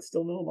kids, I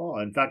still know them all.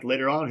 In fact,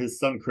 later on, his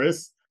son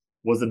Chris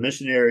was a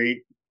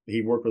missionary.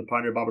 He worked with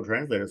Pioneer Bible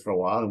Translators for a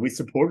while, and we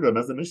supported him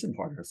as a mission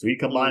partner. So he'd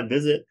come by and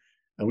visit,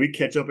 and we'd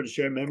catch up and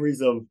share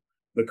memories of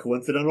the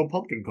coincidental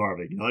pumpkin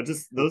carving.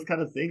 Just those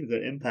kind of things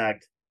that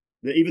impact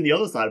even the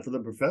other side for the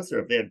professor,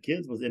 if they have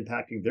kids, was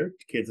impacting their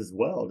kids as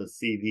well to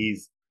see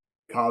these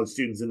college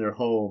students in their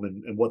home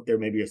and what they're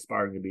maybe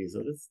aspiring to be.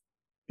 So it's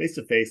face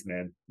to face,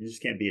 man. You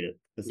just can't beat it.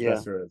 It's the Yeah.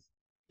 best there is.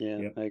 Yeah,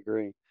 Yep. I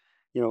agree.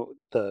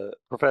 The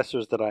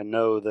professors that I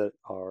know that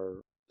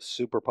are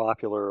super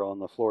popular on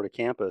the Florida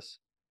campus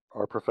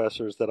are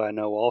professors that I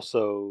know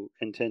also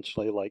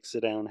intentionally like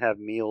sit down and have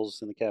meals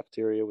in the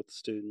cafeteria with the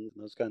students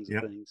and those kinds of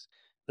Yep. things.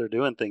 They're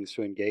doing things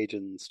to engage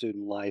in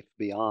student life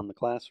beyond the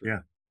classroom.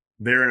 Yeah.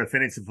 They're in a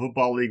fantasy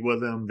football league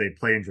with them. They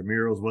play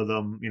intramurals with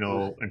them,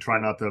 and try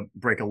not to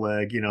break a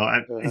leg.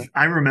 Uh-huh.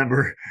 I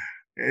remember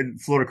in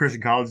Florida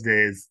Christian College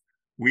days,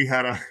 we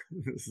had a,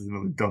 this is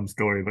another dumb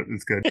story, but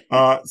it's good.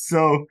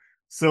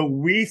 So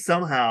we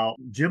somehow,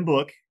 Jim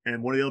Book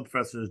and one of the other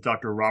professors,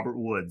 Dr. Robert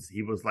Woods,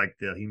 he was like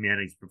the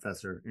humanities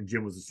professor, and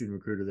Jim was a student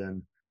recruiter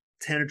then.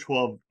 10 or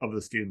 12 of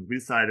the students, we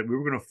decided we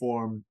were going to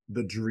form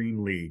the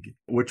Dream League,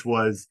 which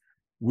was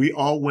we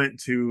all went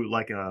to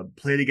like a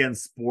played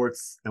against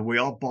sports and we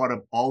all bought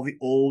up all the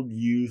old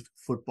used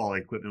football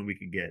equipment we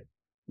could get.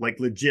 like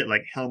legit,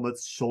 like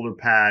helmets, shoulder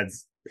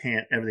pads,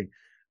 pant, everything.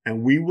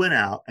 And we went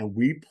out and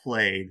we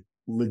played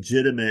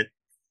legitimate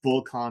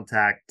full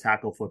contact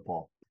tackle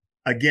football.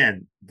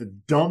 Again, the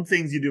dumb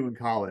things you do in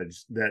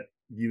college that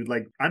you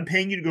like, I'm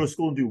paying you to go to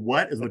school and do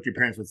what is what your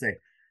parents would say.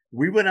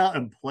 We went out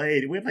and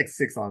played. We had like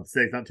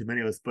 6-on-6, not too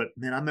many of us, but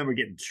man, I remember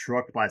getting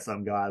trucked by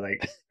some guy.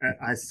 Like,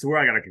 I swear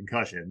I got a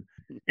concussion.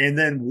 And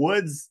then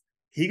Woods,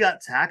 he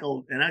got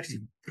tackled and actually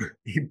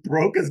he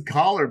broke his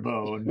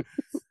collarbone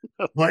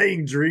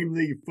playing Dream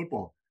League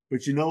football.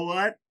 But you know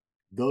what?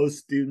 Those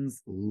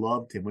students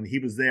loved him. When he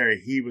was there,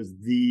 he was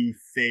the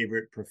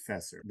favorite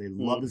professor. They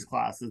loved his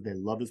classes. They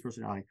loved his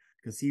personality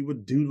because he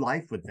would do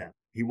life with them.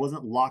 He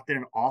wasn't locked in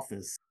an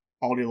office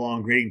all day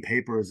long grading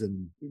papers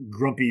and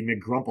grumpy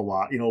McGrump a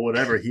lot,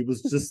 whatever. He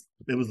was just,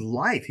 it was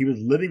life. He was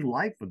living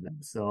life with them.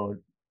 So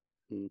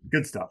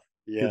good stuff.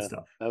 Yeah, good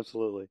stuff.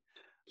 Absolutely.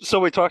 So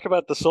we talked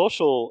about the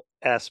social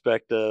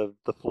aspect of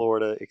the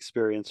Florida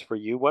experience for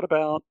you. What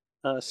about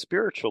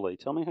spiritually?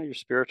 Tell me how your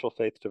spiritual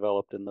faith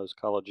developed in those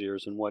college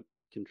years and what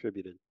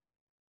contributed.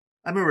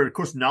 I remember, of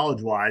course,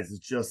 knowledge-wise, it's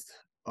just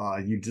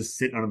you just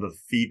sit under the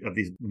feet of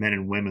these men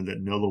and women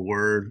that know the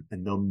word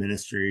and know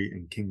ministry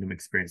and kingdom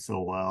experience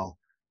so well.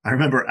 I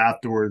remember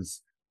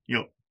afterwards,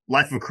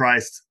 Life of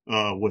Christ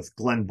with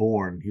Glenn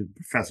Bourne. He was a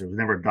professor. He was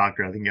never a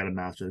doctor. I think he got a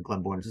master's.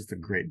 Glenn Bourne is just a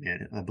great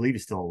man. I believe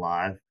he's still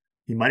alive.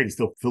 He might even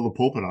still fill the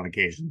pulpit on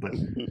occasion, but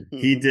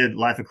he did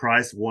Life of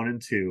Christ 1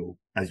 and 2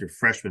 as your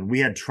freshman. We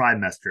had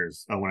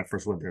trimesters when I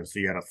first went there. So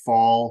you had a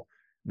fall,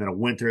 then a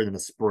winter, then a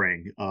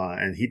spring.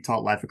 And he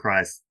taught Life of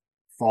Christ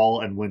fall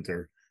and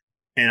winter.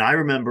 And I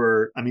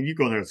remember, you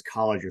go in there as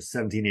college, you're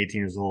 17, 18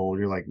 years old.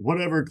 You're like,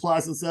 whatever,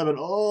 class of 7.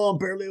 Oh, I'm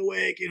barely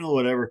awake,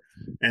 whatever.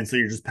 And so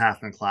you're just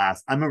passing the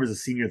class. I remember as a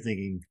senior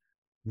thinking,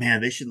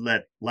 man, they should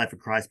let Life of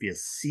Christ be a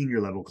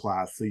senior level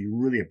class so you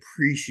really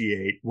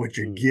appreciate what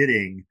you're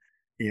getting,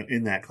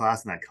 in that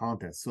class, in that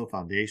content. So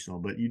foundational.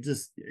 But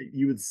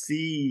you would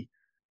see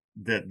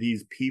that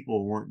these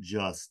people weren't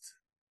just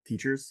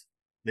teachers.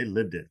 They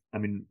lived it.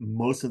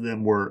 Most of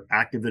them were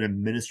active in a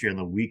ministry on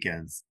the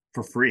weekends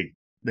for free.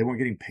 They weren't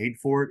getting paid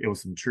for it. It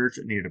was some church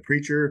that needed a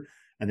preacher,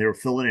 and they were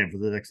filling in for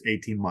the next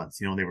 18 months.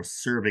 They were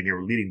serving, they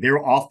were leading. They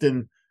were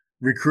often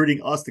recruiting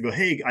us to go,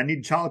 hey, I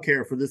need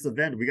childcare for this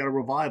event. We got a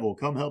revival.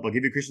 Come help. I'll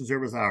give you Christian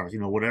service hours,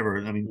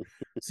 whatever.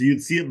 So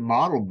you'd see it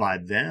modeled by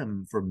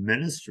them for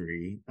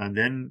ministry. And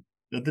then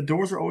the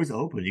doors are always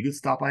open. You could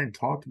stop by and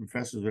talk to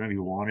professors whenever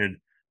you wanted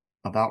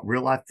about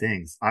real life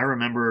things. I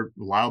remember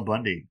Lyle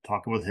Bundy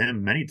talking with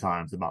him many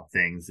times about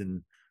things.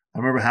 And I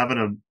remember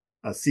having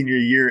a senior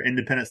year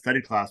independent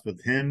study class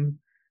with him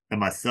and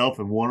myself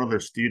and one other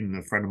student,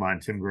 a friend of mine,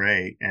 Tim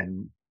Gray.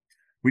 And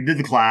we did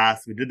the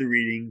class, we did the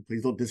reading.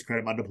 Please don't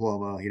discredit my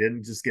diploma. He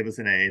didn't just give us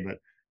an A, but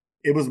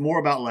it was more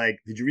about like,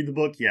 did you read the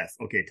book? Yes.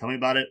 Okay, tell me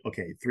about it.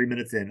 Okay, 3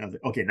 minutes in. I was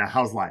like, okay, now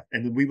how's life?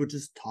 And then we would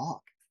just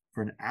talk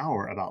for an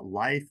hour about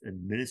life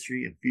and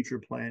ministry and future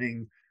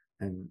planning.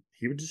 And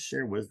he would just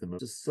share wisdom. It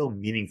was just so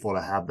meaningful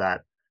to have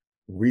that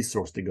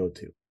resource to go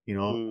to.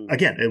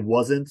 Again, it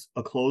wasn't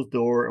a closed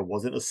door. It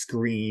wasn't a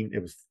screen.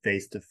 It was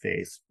face to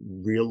face,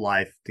 real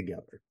life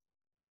together.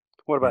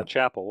 What about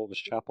chapel? What was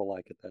chapel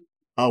like at that?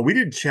 We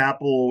did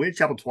chapel. We had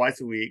chapel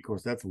twice a week. Of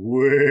course, that's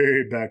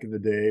way back in the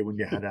day when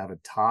you had to have a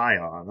tie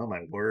on. Oh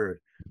my word.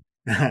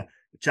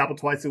 Chapel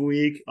twice a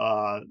week.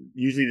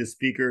 Usually the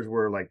speakers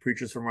were like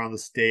preachers from around the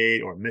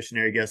state or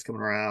missionary guests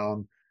coming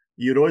around.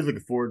 You'd always look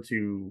forward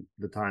to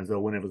the times though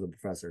when it was a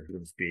professor who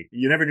would speak.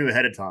 You never knew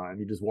ahead of time.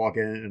 You just walk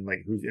in and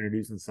like who's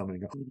introducing somebody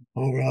and go,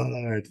 all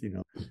right,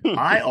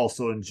 I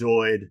also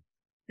enjoyed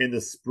in the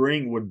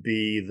spring would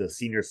be the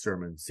senior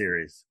sermon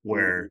series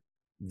where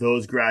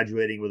those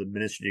graduating with a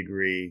ministry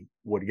degree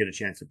would get a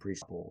chance to preach.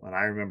 And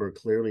I remember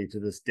clearly to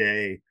this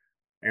day,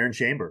 Aaron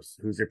Chambers,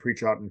 who's a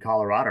preacher out in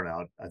Colorado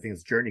now, I think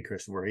it's Journey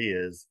Christian where he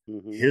is.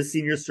 His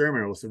senior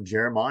sermon was from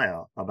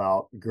Jeremiah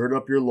about gird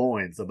up your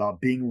loins,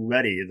 about being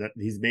ready, that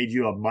he's made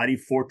you a mighty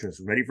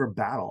fortress, ready for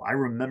battle. I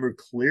remember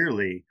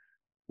clearly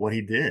what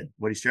he did,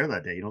 what he shared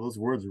that day. Those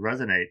words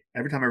resonate.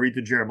 Every time I read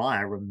through Jeremiah,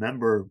 I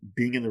remember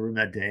being in the room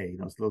that day.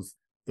 So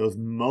those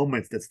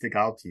moments that stick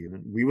out to you.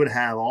 And we would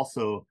have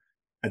also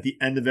at the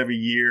end of every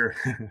year,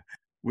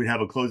 we'd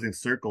have a closing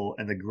circle,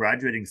 and the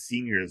graduating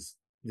seniors,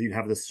 you'd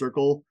have the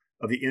circle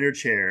of the inner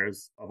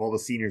chairs of all the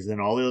seniors,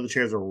 and all the other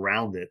chairs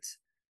around it.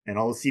 And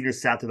all the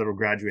seniors sat there that were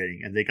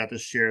graduating, and they got to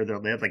share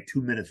they had like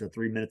 2 minutes or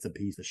 3 minutes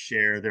apiece to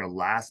share their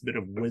last bit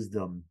of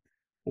wisdom,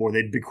 or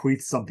they'd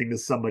bequeath something to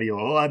somebody.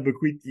 Oh, I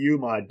bequeath to you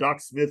my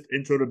Doc Smith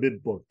Intro to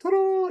Bib book.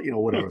 Ta-da!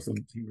 Whatever, some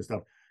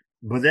stuff.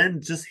 But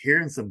then just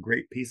hearing some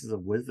great pieces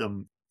of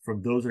wisdom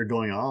from those that are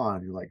going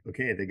on, you're like,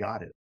 okay, they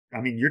got it.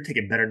 You're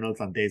taking better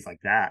notes on days like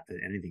that than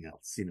anything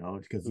else,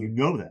 because you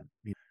know them.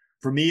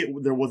 For me,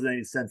 there wasn't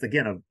any sense,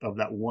 again, of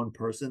that one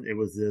person. It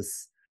was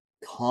this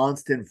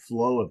constant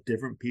flow of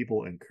different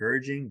people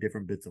encouraging,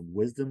 different bits of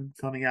wisdom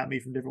coming at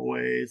me from different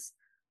ways.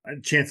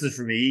 And chances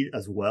for me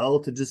as well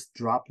to just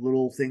drop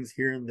little things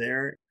here and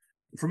there.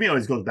 For me, it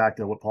always goes back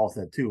to what Paul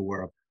said too,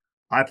 where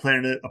I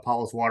planted it,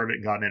 Apollos watered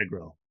it, God made it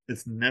grow.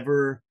 It's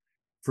never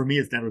for me,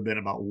 it's never been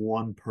about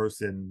one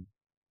person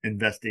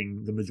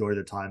investing the majority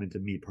of the time into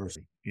me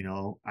personally.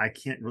 I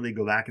can't really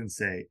go back and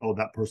say, oh,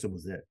 that person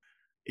was it.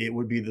 It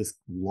would be this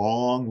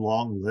long,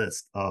 long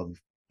list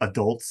of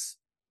adults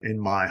in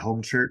my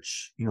home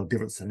church,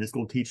 different Sunday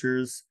school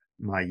teachers,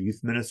 my youth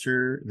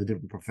minister, the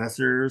different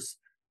professors,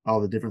 all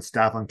the different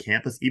staff on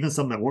campus, even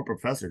some that weren't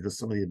professors, just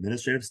some of the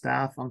administrative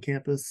staff on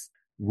campus,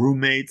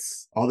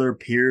 roommates, other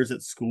peers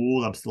at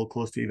school I'm still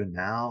close to even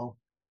now,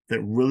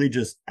 that really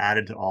just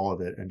added to all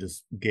of it and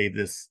just gave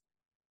this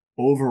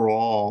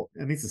overall.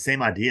 I mean, it's the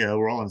same idea.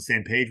 We're all on the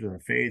same page with our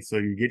faith, so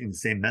you're getting the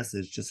same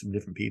message just from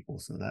different people.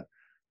 So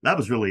that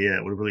was really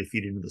it. Would really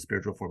feed into the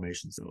spiritual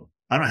formation. So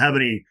I don't have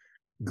any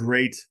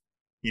great,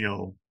 you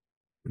know,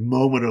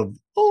 moment of,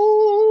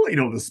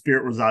 the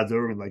spirit resides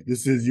over and like,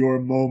 this is your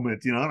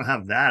moment. I don't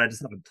have that. I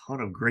just have a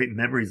ton of great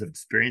memories of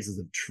experiences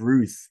of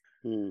truth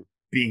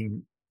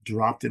being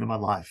dropped into my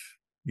life,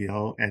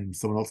 and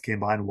someone else came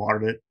by and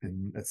watered it.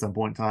 And at some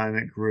point in time,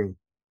 it grew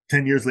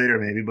 10 years later,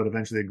 maybe, but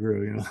eventually it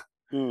grew,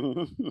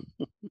 Yeah.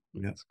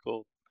 That's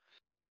cool.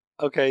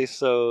 Okay,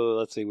 so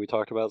let's see. We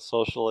talked about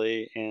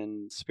socially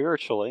and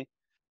spiritually.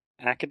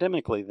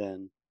 Academically,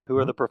 then, who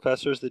are Uh-huh. the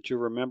professors that you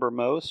remember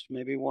most?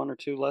 Maybe one or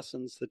two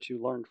lessons that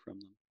you learned from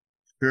them.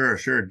 Sure,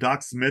 sure.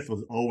 Doc Smith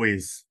was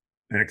always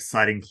an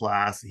exciting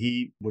class.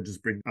 He would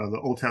just bring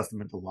the Old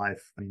Testament to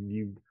life. I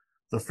mean,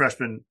 the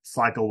freshman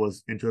cycle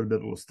was Intro to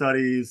Biblical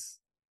Studies,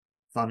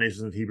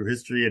 Foundations of Hebrew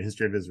History, and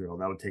History of Israel.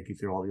 That would take you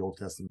through all the Old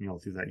Testament,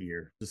 through that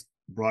year. Just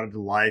brought it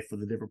to life for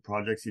the different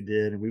projects you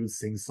did, and we would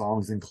sing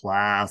songs in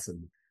class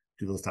and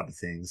do those type of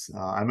things.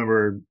 I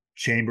remember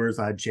Chambers.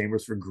 I had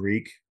Chambers for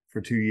Greek for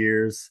 2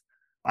 years.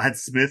 I had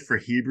Smith for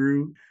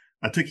Hebrew.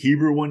 I took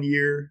Hebrew one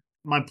year.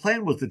 My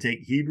plan was to take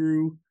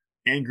Hebrew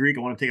and Greek.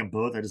 I want to take them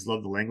both. I just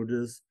love the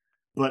languages.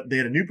 But they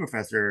had a new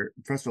professor.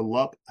 Professor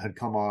Lupp had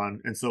come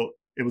on. And so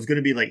it was going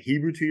to be like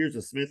Hebrew 2 years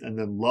with Smith and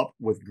then Lupp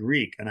with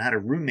Greek. And I had a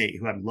roommate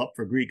who had Lupp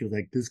for Greek. It was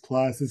like, this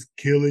class is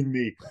killing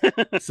me.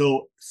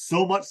 So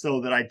much so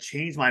that I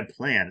changed my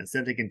plan.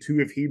 Instead of taking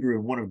 2 of Hebrew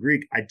and 1 of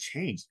Greek, I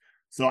changed.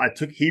 So I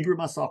took Hebrew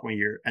my sophomore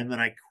year and then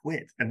I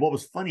quit. And what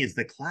was funny is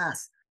the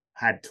class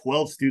had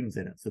 12 students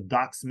in it. So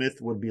Doc Smith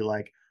would be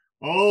like,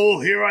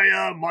 oh, here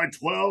I am, my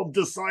 12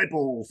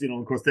 disciples.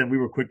 Of course, then we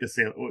were quick to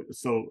say, oh,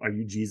 so are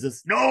you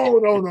Jesus? No,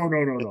 no, no,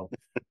 no, no, no.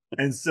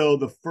 And so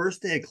the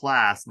first day of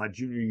class, my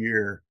junior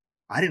year,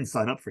 I didn't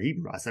sign up for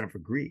Hebrew. I signed up for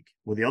Greek.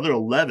 Well, the other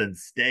 11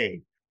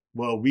 stayed.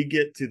 Well, we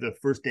get to the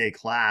first day of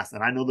class,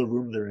 and I know the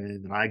room they're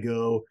in, and I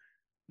go,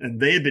 and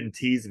they had been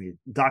teasing me.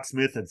 Doc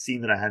Smith had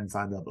seen that I hadn't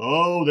signed up.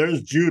 Oh,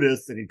 there's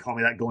Judas. And he'd call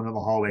me that going down the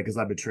hallway because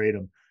I betrayed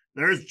him.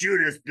 There's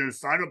Judas. Just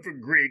sign up for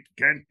Greek.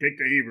 Can't take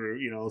the Hebrew,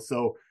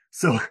 So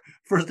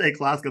first day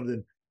class comes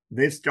in.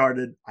 They've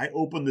started. I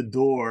open the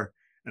door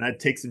and I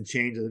take some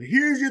change. And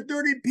here's your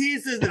 30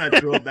 pieces. And I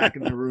throw it back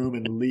in the room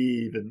and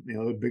leave. And,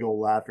 a big old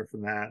laughter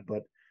from that.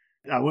 But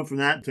I went from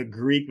that to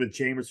Greek with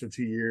Chambers for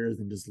 2 years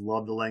and just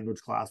loved the language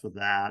class with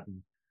that.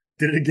 And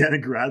did it again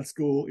in grad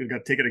school.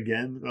 Got to take it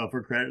again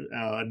for credit.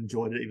 I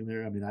enjoyed it even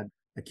there. I mean,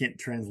 I can't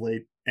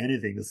translate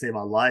anything to save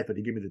my life, but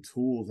he gave me the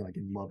tools and I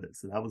can love it.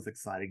 So that was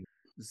exciting.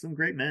 Just some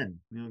great men,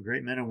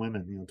 great men and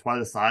women.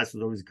 Twyla Sice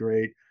was always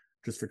great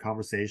just for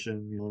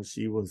conversation.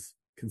 She was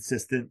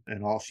consistent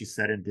in all she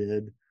said and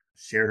did,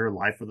 shared her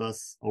life with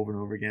us over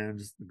and over again.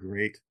 Just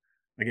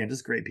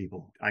just great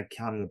people. I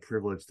count it a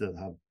privilege to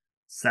have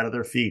sat at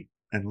their feet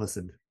and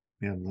listened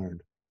and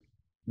learned.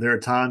 There are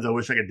times I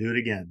wish I could do it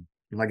again.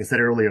 And like I said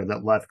earlier,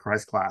 that Life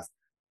Christ class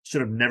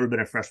should have never been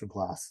a freshman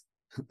class.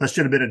 That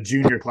should have been a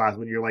junior class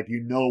when you're like,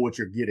 what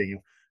you're getting.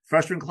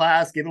 Freshman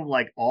class, give them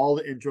like all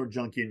the intro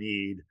junk you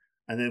need,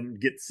 and then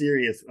get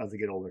serious as they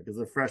get older. Because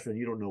a freshman,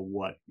 you don't know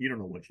what you have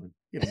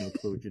no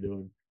clue what you're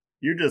doing.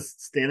 You're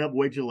just staying up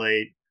way too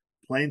late,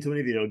 playing too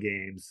many video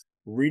games,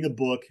 read a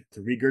book to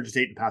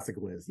regurgitate and pass a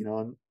quiz. And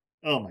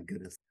oh my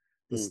goodness,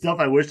 the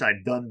stuff I wish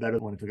I'd done better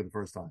when I took it the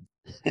first time.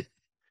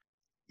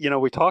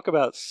 We talk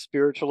about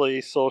spiritually,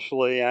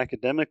 socially,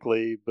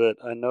 academically, but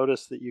I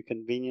noticed that you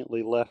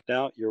conveniently left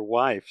out your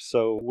wife.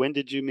 So when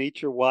did you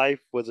meet your wife?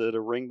 Was it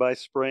a ring by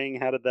spring?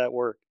 How did that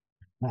work?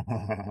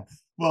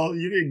 Well,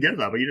 you didn't get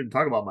that, but you didn't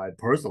talk about my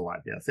personal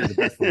life. Yeah, save the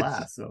best for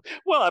last. So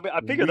Well, I mean,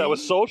 I figured that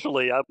was we,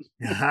 socially.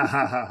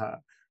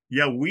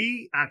 yeah,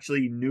 we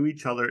actually knew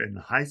each other in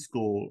high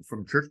school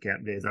from church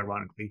camp days,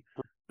 ironically.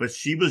 But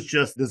she was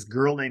just this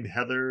girl named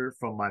Heather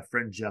from my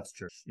friend Jeff's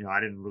church. I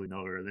didn't really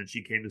know her. And then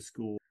she came to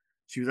school.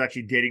 She was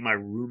actually dating my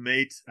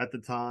roommate at the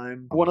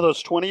time. One of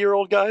those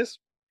 20-year-old guys?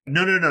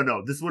 No, no, no,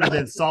 no. This would have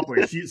been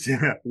sophomore. She's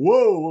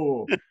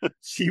whoa.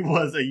 She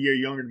was a year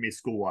younger than me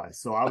school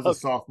wise. So I was a Okay.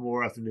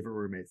 sophomore. I had some different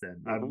roommates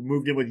then. I Mhm.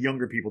 moved in with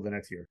younger people the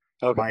next year,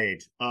 Okay. my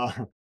age.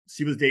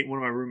 She was dating one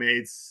of my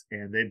roommates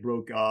and they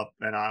broke up.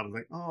 And I was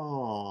like,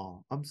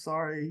 oh, I'm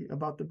sorry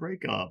about the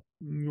breakup.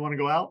 You want to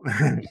go out?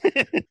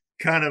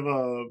 kind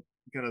of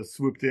kind of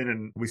swooped in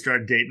and we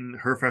started dating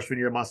her freshman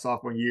year, my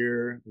sophomore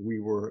year. We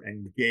were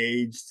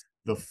engaged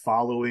the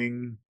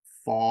following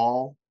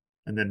fall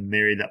and then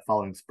married that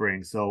following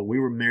spring. So we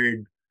were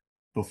married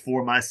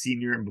before my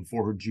senior and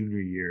before her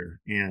junior year,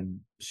 and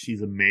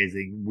she's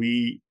amazing.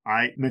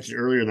 I mentioned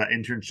earlier that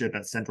internship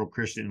at Central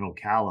Christian in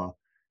Ocala.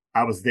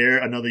 I was there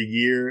another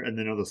year and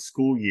then another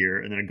school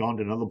year, and then I'd gone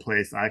to another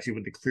place. I actually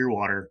went to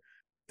Clearwater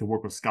to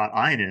work with Scott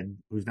Einen,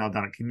 who's now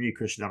down at Community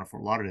Christian down in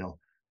Fort Lauderdale.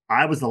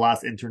 I was the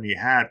last intern he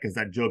had because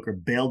that joker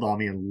bailed on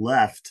me and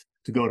left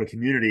to go to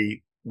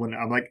community when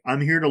I'm like,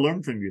 I'm here to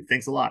learn from you.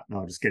 Thanks a lot.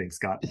 No, just kidding,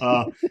 Scott.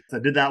 So I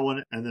did that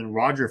one. And then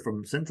Roger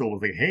from Central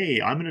was like,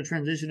 hey, I'm going to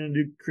transition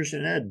into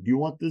Christian Ed. Do you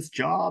want this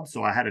job?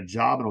 So I had a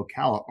job in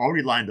Ocala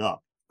already lined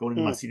up going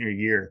into my senior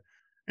year.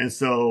 And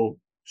so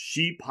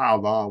she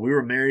piled on. We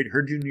were married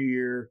her junior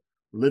year,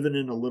 living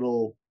in a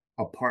little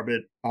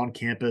apartment on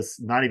campus,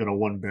 not even a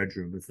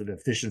 1-bedroom. It's an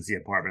efficiency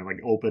apartment,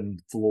 like open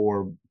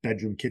floor,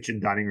 bedroom,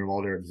 kitchen, dining room,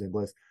 all there in the same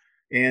place.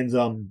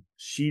 And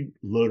she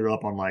loaded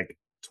up on like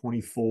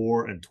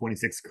 24 and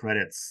 26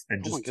 credits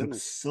and just took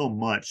so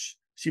much.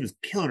 She was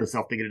killing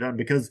herself to get it done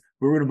because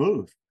we were going to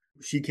move.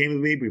 She came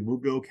with me. We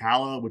moved to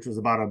Ocala, which was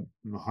about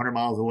 100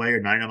 miles away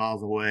or 90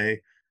 miles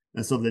away.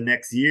 And so the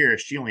next year,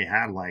 she only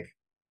had like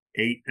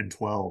 8 and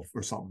 12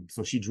 or something.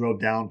 So she drove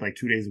down like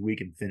 2 days a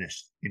week and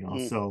finished,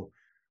 So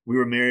we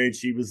were married.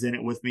 She was in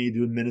it with me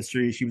doing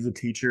ministry. She was a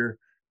teacher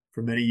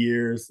for many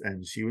years,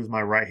 and she was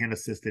my right-hand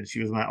assistant. She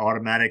was my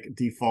automatic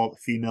default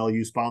female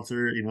youth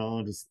sponsor,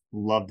 just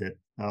loved it.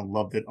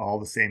 Loved it all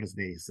the same as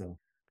me. So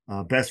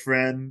best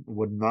friend,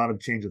 would not have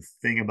changed a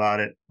thing about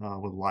it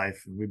with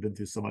life. And we've been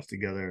through so much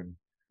together, and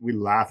we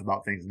laugh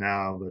about things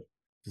now, but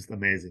just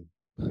amazing.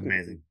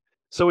 Amazing.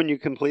 So when you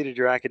completed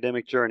your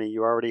academic journey,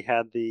 you already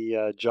had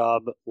the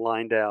job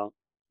lined out.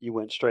 You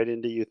went straight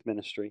into youth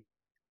ministry.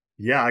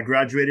 Yeah, I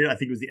graduated, I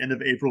think it was the end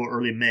of April or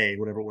early May,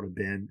 whatever it would have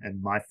been.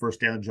 And my first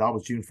day on the job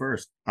was June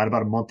 1st. I had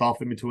about a month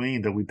off in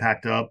between that we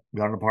packed up,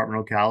 got an apartment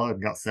in Ocala,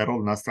 and got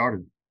settled, and I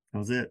started. That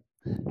was it.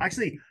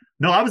 Actually,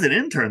 no, I was an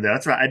intern there.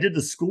 That's right. I did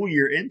the school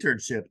year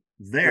internship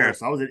there. Yeah.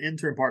 So I was an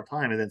intern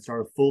part-time and then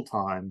started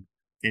full-time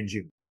in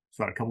June.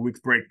 So I had a couple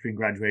weeks break between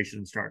graduation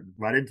and starting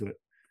right into it.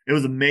 It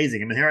was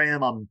amazing. I mean, here I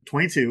am. I'm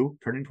 22,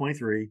 turning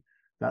 23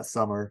 that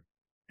summer.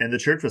 And the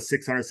church was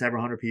 600,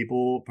 700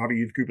 people, probably a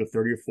youth group of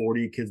 30 or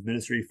 40, kids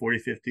ministry, 40,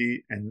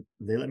 50. And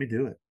they let me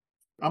do it.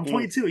 I'm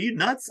 22. Are you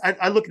nuts?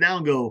 I look now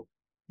and go,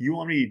 you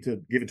want me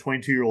to give a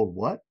 22-year-old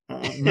what?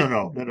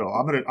 No.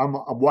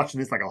 I'm watching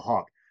this like a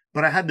hawk.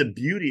 But I had the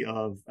beauty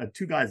of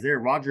 2 guys there.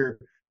 Roger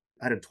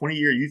had a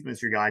 20-year youth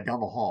ministry guy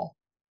down the hall.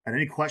 And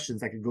any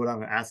questions, I could go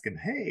down and ask him,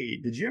 hey,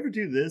 did you ever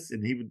do this?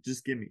 And he would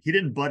just give me, he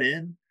didn't butt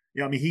in.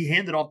 He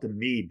handed off to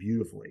me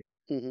beautifully.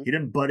 Mm-hmm. He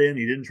didn't butt in.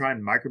 He didn't try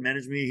and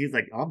micromanage me. He's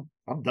like,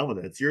 I'm done with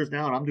it. It's yours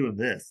now, and I'm doing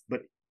this.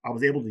 But I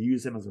was able to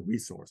use him as a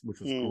resource, which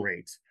was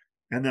great.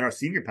 And then our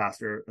senior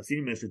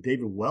minister,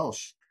 David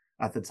Welsh,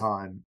 at the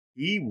time,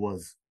 he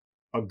was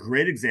a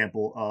great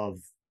example of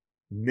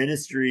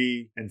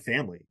ministry and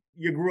family.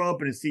 You grow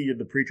up and you see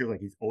the preacher like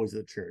he's always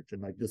at church,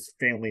 and like this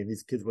family and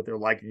these kids, what they're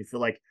like, and you feel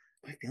like,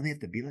 my family have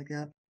to be like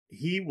that?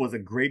 He was a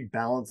great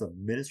balance of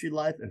ministry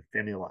life and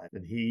family life.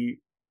 And he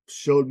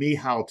showed me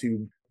how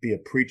to be a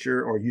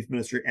preacher or a youth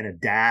minister and a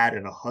dad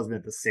and a husband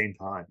at the same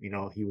time.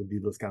 He would do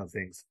those kind of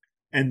things.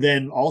 And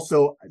then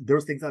also there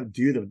was things I would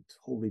do that would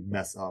totally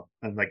mess up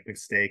and like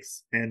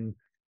mistakes. And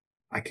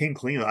I came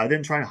clean. I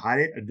didn't try and hide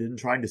it. I didn't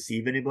try and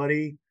deceive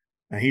anybody.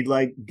 And he'd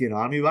like get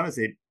on me about it and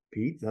say,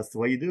 Pete, that's the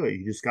way you do it.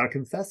 You just got to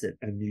confess it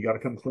and you got to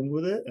come clean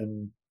with it.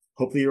 And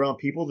hopefully you're around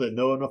people that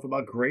know enough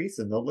about grace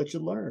and they'll let you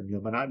learn.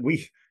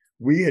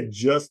 We had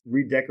just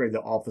redecorated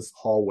the office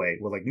hallway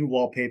with like new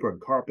wallpaper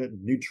and carpet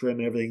and new trim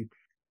and everything.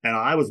 And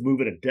I was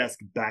moving a desk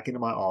back into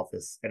my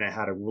office, and it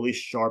had a really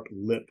sharp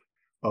lip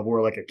of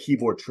where like a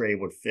keyboard tray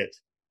would fit.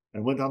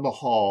 And I went down the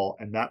hall,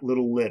 and that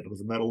little lip, it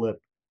was a metal lip,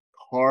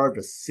 carved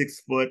a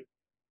 6-foot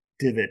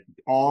divot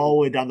all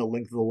the way down the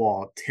length of the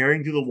wall,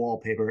 tearing through the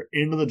wallpaper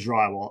into the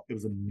drywall. It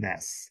was a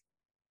mess.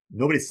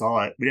 Nobody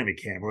saw it. We didn't have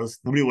any cameras.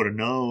 Nobody would have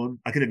known.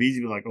 I could have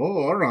easily been like,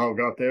 oh, I don't know how it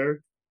got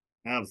there.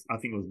 I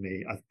think it was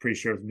me. I'm pretty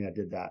sure it was me that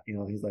did that.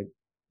 He's like,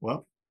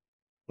 well,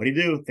 what do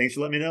you do? Thanks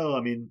for letting me know.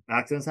 I mean,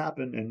 accidents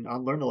happen, and I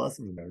learned a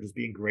lesson from there. Just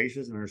being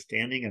gracious and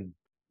understanding and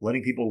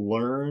letting people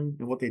learn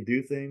and what they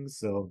do things.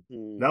 So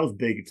that was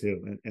big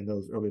too in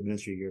those early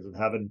ministry years of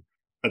having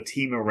a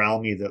team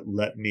around me that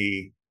let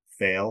me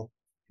fail.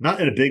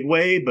 Not in a big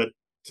way, but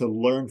to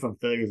learn from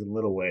failures in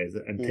little ways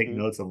and take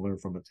notes and learn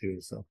from it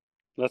too. So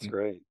that's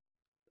great.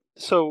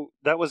 So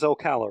that was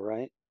Ocala,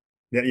 right?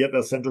 Yeah,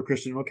 that's Central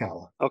Christian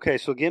Ocala. Okay,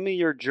 so give me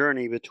your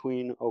journey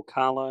between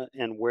Ocala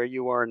and where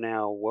you are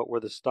now. What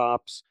were the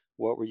stops?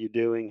 What were you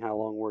doing? How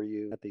long were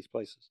you at these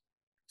places?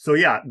 So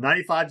yeah,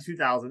 95 to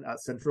 2000 at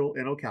Central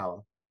in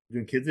Ocala,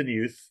 doing kids and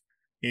youth,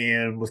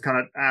 and was kind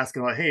of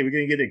asking like, hey, we're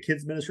going to get a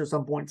kids minister at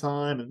some point in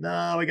time. And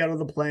no, we got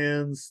other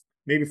plans.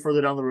 Maybe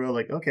further down the road,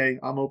 like, okay,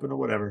 I'm open to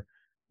whatever.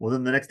 Well,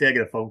 then the next day I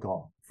get a phone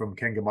call from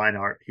Ken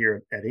Gemeinhart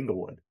here at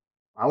Englewood.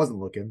 I wasn't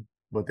looking.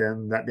 But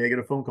then that day I get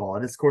a phone call.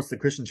 And it's, of course, the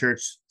Christian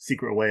Church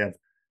secret way of,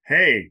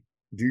 hey,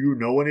 do you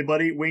know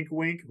anybody, wink,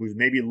 wink, who's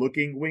maybe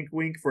looking, wink,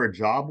 wink, for a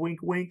job, wink,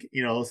 wink?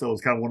 So it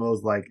was kind of one of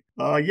those like,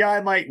 yeah,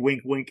 I might,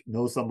 wink, wink,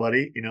 know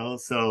somebody,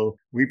 So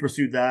we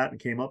pursued that and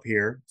came up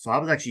here. So I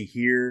was actually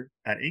here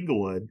at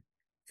Englewood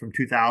from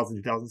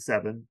 2000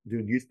 2007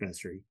 doing youth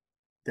ministry.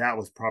 That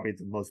was probably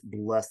the most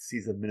blessed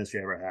season of ministry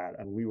I ever had.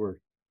 I mean, we were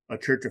a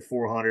church of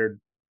 400,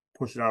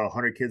 pushing out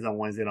 100 kids on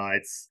Wednesday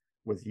nights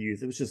with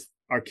youth. It was just,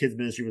 our kids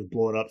ministry was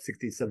blowing up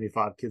 60,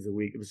 75 kids a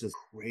week. It was just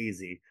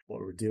crazy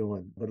what we were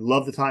doing. But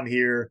loved the time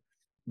here.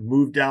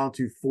 Moved down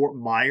to Fort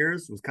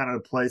Myers, was kind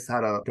of the place,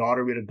 had a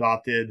daughter we'd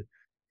adopted.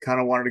 Kind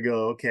of wanted to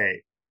go,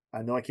 okay,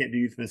 I know I can't do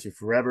youth ministry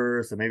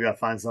forever, so maybe I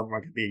find something where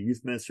I could be a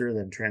youth minister,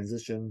 then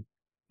transition,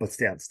 but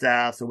stay on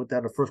staff. So I went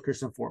down to First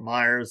Christian Fort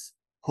Myers,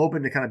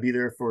 hoping to kind of be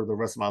there for the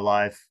rest of my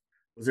life.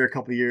 Was there a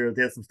couple of years.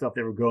 They had some stuff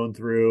they were going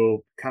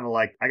through. Kind of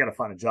like, I got to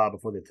find a job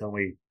before they tell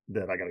me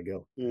that I got to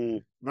go.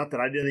 Not that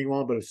I did anything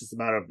wrong, but it's just a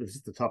matter of, it's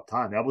just a tough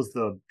time. That was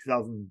the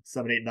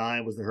 2007, 8,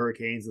 9 was the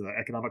hurricanes and the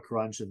economic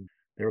crunch, and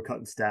they were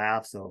cutting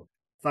staff. So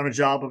found a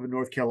job up in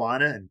North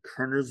Carolina, in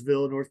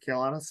Kernersville, North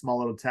Carolina, small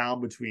little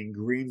town between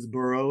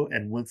Greensboro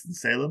and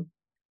Winston-Salem.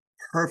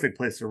 Perfect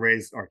place to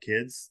raise our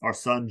kids. Our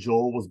son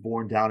Joel was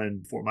born down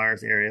in Fort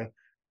Myers area.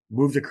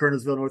 Moved to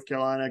Kernersville, North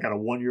Carolina, got a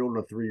 1-year-old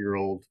and a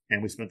 3-year-old,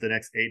 and we spent the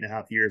next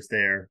 8.5 years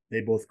there.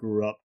 They both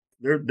grew up.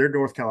 They're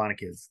North Carolina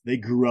kids. They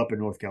grew up in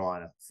North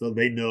Carolina, so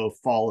they know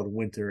fall and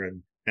winter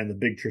and the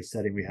big church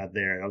setting we had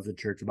there. I was in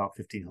church about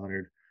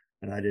 1,500,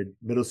 and I did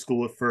middle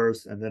school at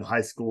first, and then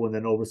high school, and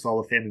then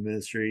oversaw the family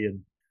ministry. And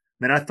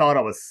man, I thought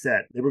I was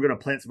set. They were going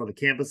to plant some other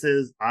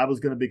campuses. I was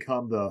going to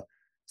become the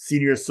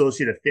senior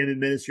associate of family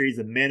ministries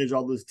and manage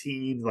all those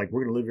teams. Like,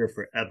 we're going to live here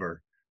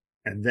forever.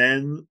 And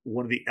then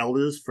one of the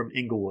elders from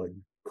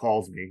Englewood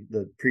calls me.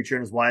 The preacher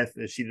and his wife,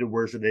 she did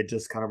worship. They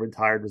just kind of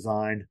retired,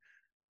 resigned.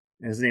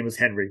 And his name was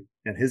Henry.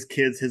 And his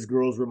kids, his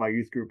girls were in my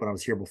youth group when I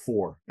was here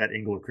before at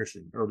Englewood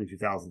Christian, early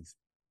 2000s.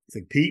 It's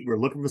like, Pete, we're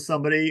looking for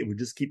somebody. We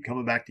just keep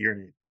coming back to your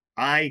name.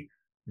 I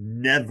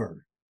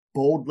never,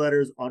 bold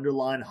letters,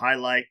 underline,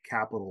 highlight,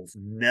 capitals,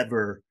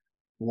 never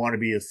want to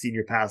be a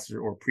senior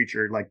pastor or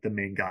preacher like the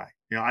main guy.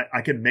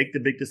 I can make the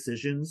big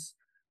decisions,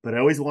 but I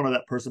always wanted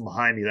that person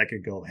behind me that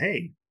could go,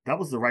 hey, that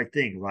was the right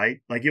thing, right?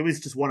 Like, it was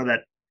just one of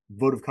that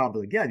vote of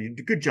confidence. Yeah, you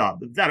did good job.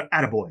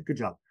 Attaboy, good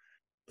job.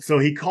 So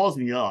he calls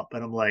me up,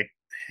 and I'm like,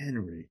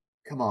 Henry,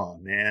 come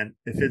on, man.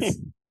 If it's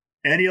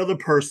any other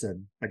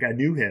person, like, I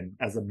knew him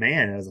as a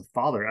man, as a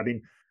father. I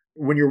mean,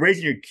 when you're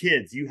raising your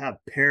kids, you have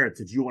parents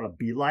that you want to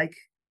be like.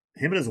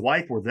 Him and his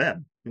wife were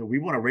them. We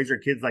want to raise our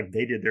kids like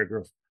they did their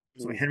girls.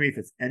 So Henry, if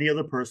it's any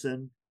other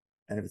person,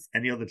 and if it's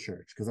any other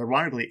church, because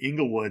ironically,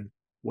 Englewood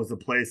was a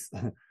place,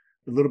 a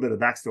little bit of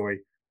backstory.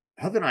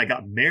 Heather and I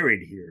got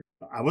married here.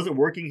 I wasn't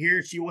working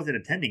here. She wasn't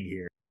attending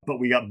here, but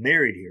we got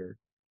married here.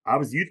 I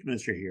was youth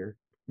minister here.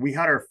 We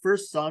had our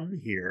first son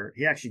here.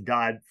 He actually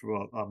died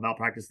from a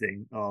malpractice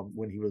thing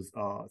when he was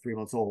 3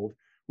 months old.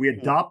 We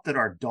adopted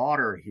our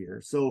daughter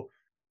here. So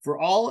for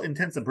all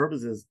intents and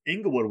purposes,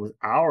 Englewood was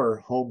our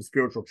home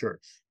spiritual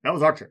church. That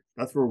was our church.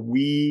 That's where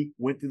we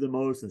went through the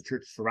most, and the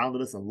church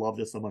surrounded us and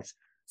loved us so much.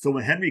 So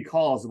when Henry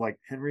calls, I'm like,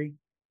 Henry,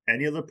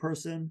 any other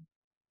person,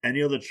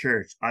 any other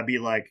church, I'd be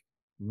like,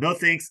 no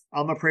thanks,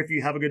 I'm going to pray for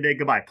you. Have a good day.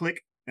 Goodbye.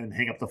 Click, and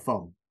hang up the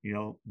phone,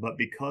 But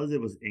because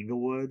it was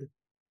Englewood,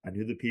 I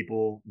knew the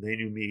people. They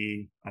knew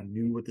me. I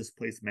knew what this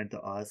place meant to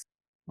us.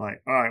 I'm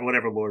like, all right,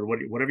 whatever, Lord.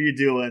 Whatever you're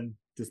doing,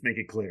 just make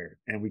it clear.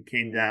 And we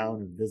came down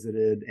and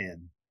visited,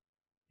 and,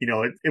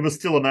 it was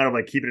still a matter of,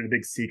 like, keeping it a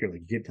big secret.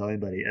 Like, you can't tell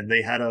anybody. And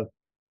they had a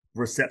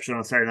reception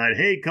on Saturday night.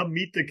 Hey, come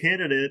meet the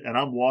candidate. And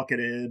I'm walking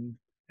in,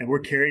 and we're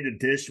carrying a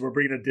dish. We're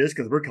bringing a dish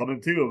because we're coming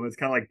too. And it's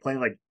kind of like playing,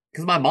 like,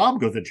 because my mom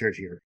goes to church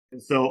here.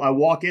 And so I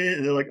walk in,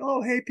 and they're like,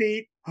 oh, hey,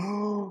 Pete.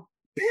 Oh,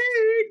 Pete.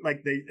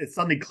 Like, it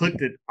suddenly clicked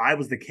that I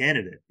was the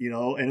candidate,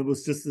 and it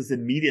was just this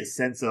immediate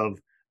sense of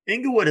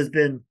Englewood has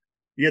been,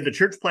 you had the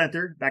church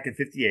planter back in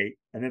 58,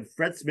 and then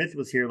Fred Smith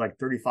was here like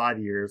 35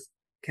 years.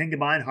 Ken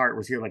Gemeinhart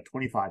was here like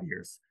 25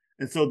 years.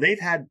 And so they've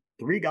had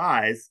 3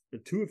 guys,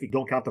 2 if you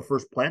don't count the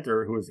first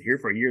planter who was here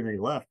for a year and then he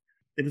left.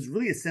 It was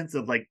really a sense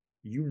of, like,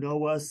 you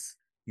know us,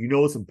 you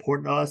know what's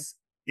important to us.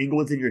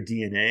 Englewood's in your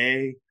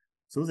DNA.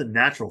 So it was a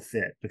natural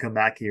fit to come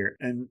back here.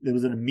 And there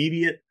was an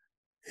immediate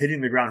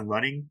hitting the ground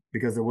running,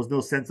 because there was no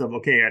sense of,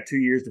 okay, I got 2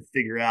 years to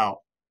figure out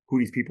who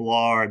these people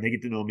are and they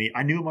get to know me.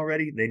 I knew them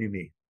already. They knew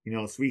me,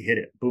 so we hit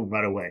it, boom,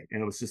 right away.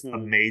 And it was just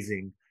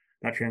amazing,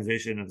 that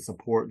transition and the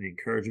support and the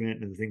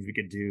encouragement and the things we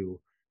could do.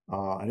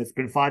 And it's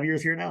been 5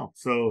 years here now.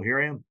 So here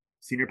I am,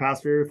 senior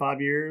pastor,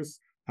 5 years.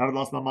 Haven't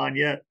lost my mind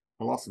yet.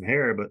 I lost some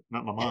hair, but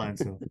not my mind.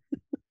 So.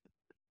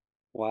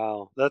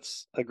 Wow,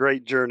 that's a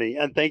great journey.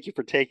 And thank you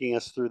for taking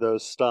us through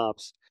those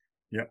stops.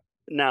 Yep.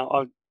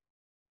 Now,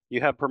 you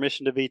have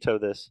permission to veto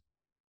this.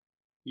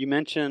 You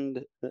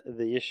mentioned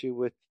the issue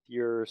with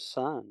your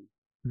son,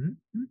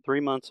 3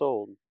 months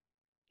old.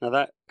 Now,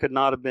 that could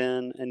not have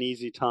been an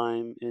easy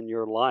time in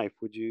your life.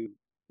 Would you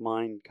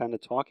mind kind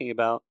of talking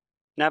about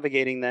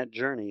navigating that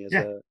journey as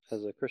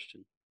a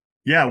Christian?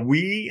 Yeah,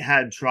 we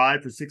had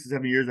tried for 6 or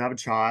 7 years to have a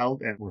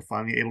child, and we're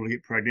finally able to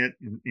get pregnant.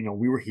 And,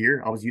 we were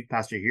here. I was youth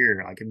pastor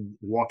here. I can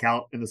walk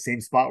out in the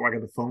same spot where I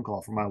got the phone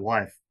call from my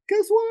wife.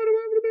 Guess what? I'm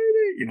having a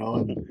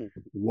baby. And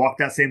walk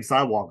that same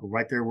sidewalk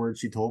right there where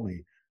she told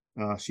me.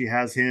 She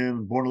has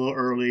him born a little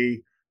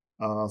early.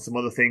 Some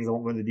other things I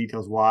won't go into the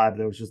details why, but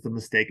there was just a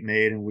mistake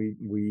made, and we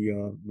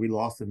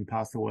lost him. He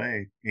passed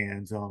away,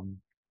 and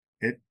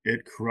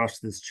it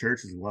crushed this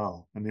church as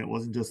well. I mean, it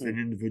wasn't just an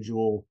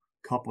individual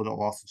couple that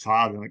lost a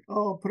child and like,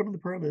 oh, put them on the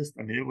prayer list.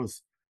 I mean, it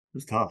was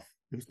tough.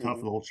 It was tough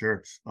for the whole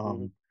church.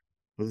 But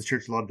the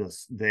church loved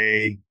us.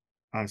 They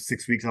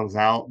 6 weeks I was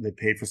out. They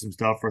paid for some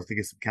stuff for us to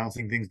get some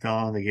counseling things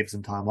done. They gave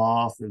some time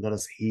off. They let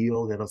us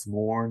heal. They let us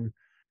mourn.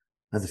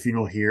 At the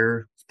funeral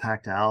here, it's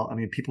packed out. I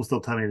mean, people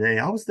still tell me today,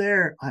 I was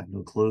there. I have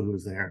no clue who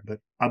was there, but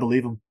I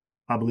believe them.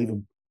 I believe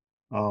them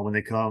when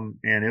they come.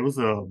 And it was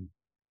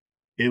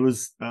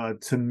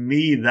to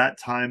me that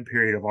time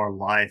period of our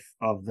life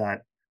of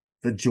that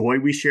the joy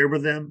we shared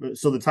with them.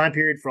 So the time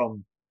period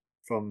from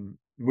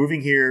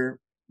moving here,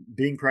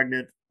 being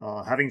pregnant,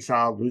 having a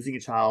child, losing a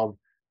child,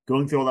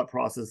 going through all that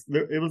process.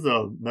 It was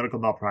a medical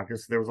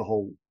malpractice. There was a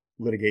whole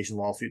litigation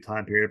lawsuit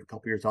time period of a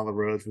couple years down the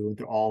road. So we went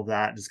through all of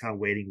that, just kind of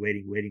waiting.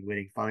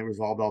 Finally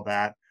resolved all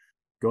that.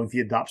 Going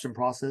through the adoption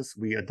process,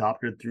 we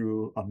adopted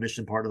through a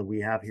mission partner that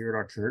we have here at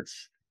our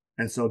church.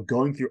 And so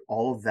going through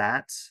all of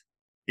that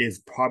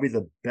is probably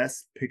the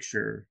best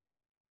picture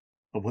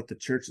of what the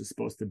church is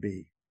supposed to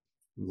be: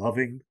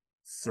 loving,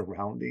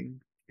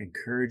 surrounding,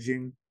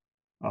 encouraging,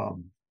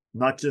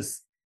 not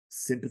just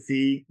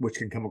sympathy, which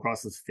can come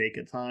across as fake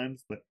at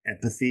times, but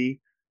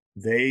empathy.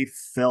 They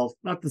felt,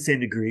 not the same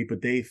degree,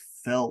 but they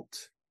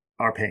felt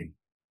our pain,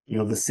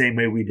 the same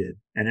way we did.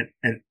 And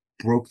it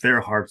broke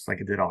their hearts like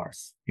it did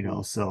ours,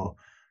 So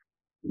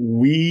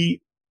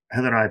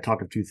Heather and I had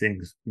talked of two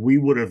things.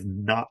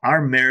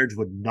 Our marriage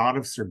would not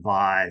have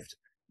survived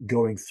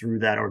going through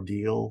that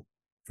ordeal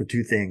for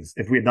two things.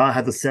 If we had not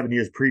had the 7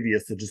 years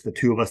previous to just the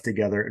two of us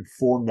together and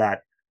formed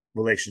that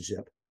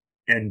relationship.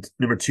 And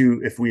number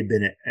two, if we had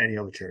been at any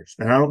other church.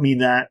 And I don't mean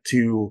that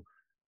to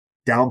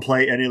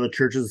downplay any of the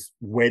churches'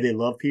 way they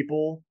love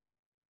people,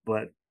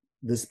 but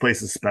this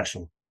place is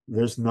special.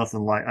 There's nothing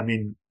like, I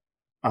mean,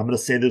 I'm going to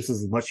say this with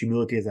as much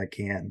humility as I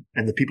can.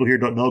 And the people here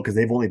don't know because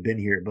they've only been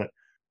here, but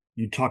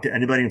you talk to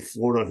anybody in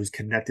Florida who's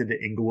connected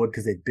to Englewood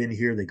because they've been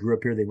here, they grew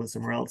up here, they went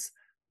somewhere else.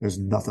 There's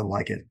nothing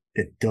like it.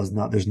 It does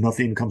not. There's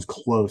nothing that comes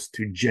close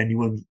to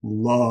genuine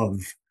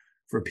love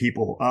for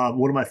people.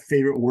 One of my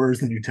favorite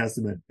words in the New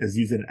Testament is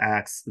used in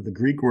Acts. The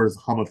Greek word is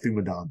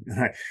homothumadon.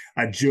 And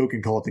I joke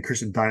and call it the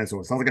Christian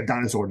dinosaur. It sounds like a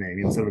dinosaur name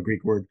instead of a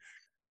Greek word.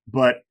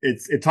 But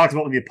it talks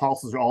about when the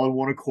apostles are all in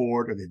one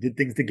accord, or they did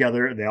things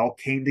together, and they all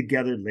came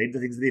together, laid the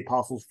things at the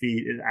apostles'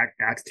 feet in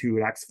Acts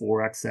 2, Acts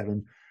 4, Acts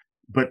 7.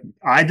 But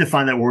I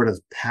define that word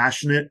as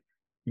passionate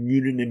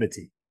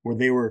unanimity, where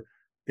they were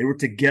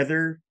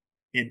together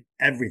in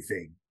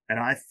everything. And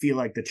I feel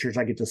like the church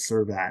I get to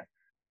serve at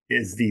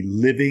is the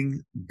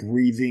living,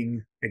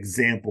 breathing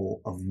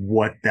example of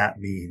what that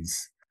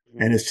means.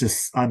 And it's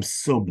just, I'm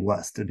so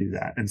blessed to do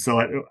that. And so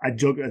I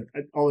joke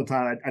all the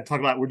time. I talk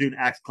about, we're doing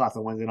Acts class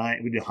on Wednesday night.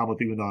 We did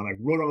homothumadon. I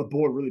wrote on the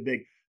board really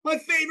big, my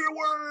favorite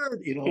word,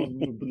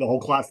 the whole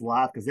class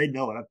laughed because they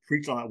know it. I've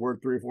preached on that word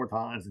 3 or 4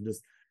 times and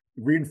just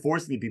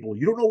reinforcing to people,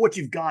 you don't know what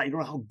you've got. You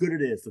don't know how good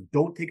it is. So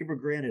don't take it for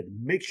granted.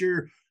 Make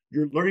sure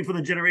you're learning from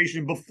the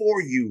generation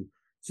before you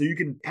so you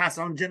can pass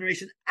on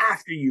generation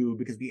after you,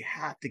 because we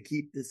have to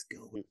keep this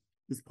going.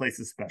 This place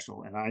is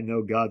special. And I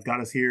know God's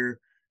got us here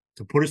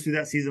to put us through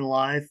that season of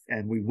life.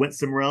 And we went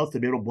somewhere else to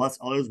be able to bless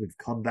others. We've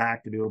come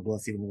back to be able to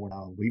bless even more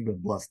now. We've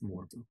been blessed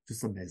more. So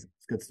just amazing.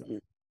 It's good stuff.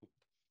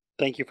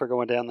 Thank you for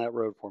going down that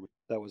road for me.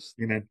 That was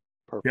Amen.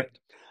 perfect.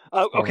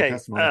 Yep. Okay.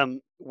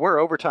 We're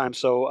overtime,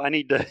 so I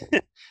need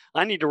to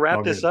I need to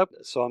wrap this up.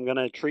 So I'm going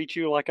to treat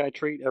you like I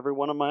treat every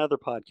one of my other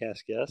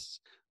podcast guests.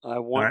 I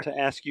want to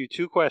ask you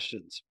 2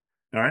 questions.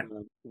 All right.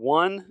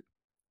 One,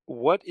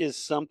 what is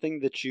something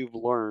that you've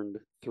learned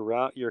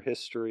throughout your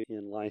history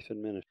in life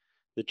and ministry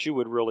that you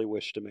would really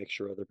wish to make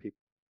sure other people?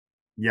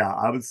 Yeah,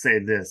 I would say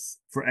this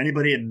for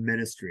anybody in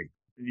ministry.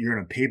 You're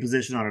in a paid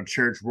position on a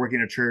church, working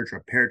in a church, or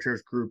a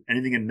parachurch group,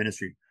 anything in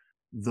ministry.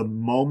 The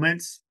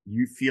moment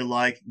you feel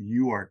like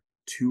you are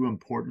too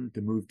important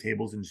to move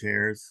tables and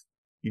chairs,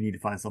 you need to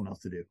find something else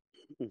to do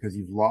because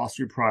you've lost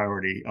your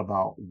priority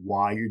about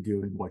why you're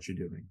doing what you're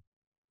doing.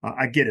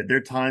 I get it. There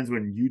are times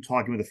when you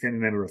talking with a family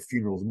member at a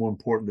funeral is more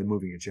important than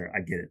moving a chair.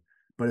 I get it.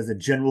 But as a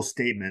general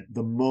statement,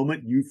 the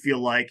moment you feel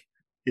like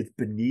it's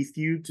beneath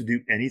you to do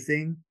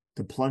anything,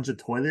 to plunge a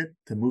toilet,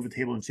 to move a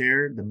table and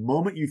chair, the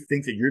moment you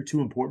think that you're too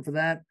important for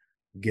that,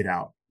 get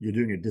out. You're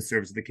doing a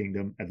disservice to the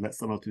kingdom, and let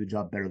someone else do the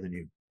job better than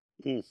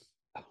you.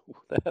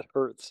 That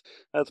hurts.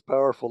 That's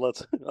powerful.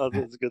 That's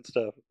good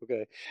stuff.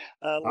 Okay.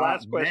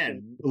 Last question.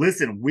 Man,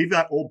 listen, we've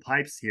got old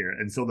pipes here,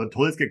 and so the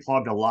toilets get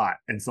clogged a lot.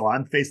 And so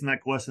I'm facing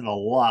that question a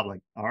lot. Like,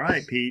 all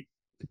right, Pete,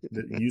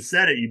 you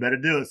said it. You better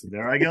do it. So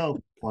there I go,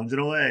 plunging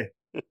away.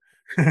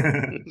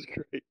 That's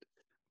great.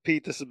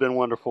 Pete, this has been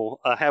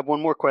wonderful. I have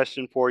one more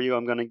question for you.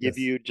 I'm going to give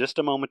Yes. you just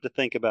a moment to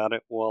think about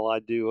it while I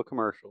do a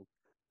commercial.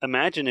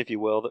 Imagine, if you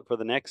will, that for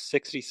the next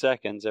 60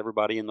 seconds,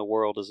 everybody in the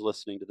world is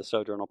listening to the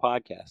Sojournal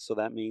podcast. So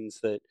that means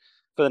that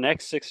for the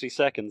next 60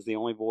 seconds, the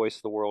only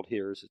voice the world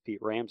hears is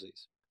Pete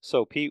Ramsey's.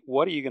 So, Pete,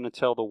 what are you going to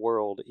tell the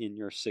world in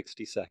your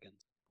 60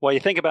 seconds? While you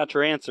think about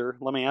your answer,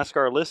 let me ask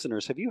our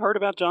listeners, have you heard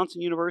about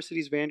Johnson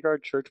University's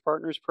Vanguard Church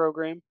Partners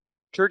program?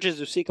 Churches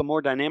who seek a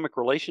more dynamic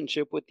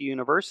relationship with the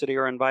university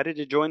are invited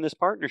to join this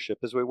partnership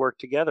as we work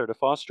together to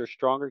foster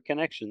stronger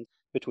connections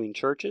between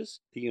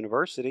churches, the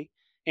university,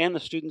 and the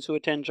students who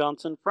attend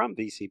Johnson from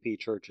VCP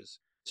churches.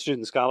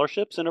 Student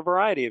scholarships and a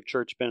variety of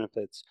church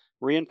benefits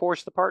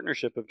reinforce the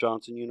partnership of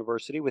Johnson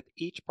University with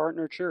each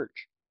partner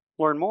church.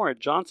 Learn more at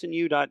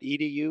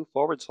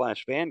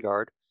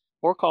johnsonu.edu/Vanguard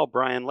or call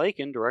Brian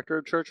Lakin, Director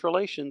of Church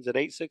Relations, at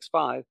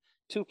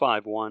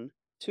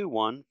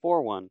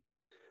 865-251-2141.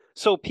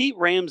 So, Pete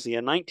Ramsey,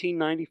 a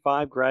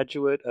 1995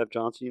 graduate of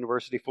Johnson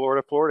University,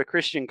 Florida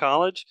Christian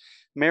College,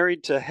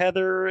 married to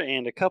Heather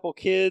and a couple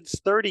kids,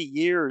 30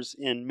 years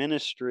in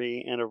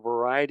ministry and a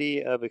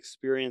variety of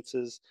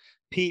experiences.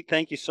 Pete,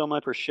 thank you so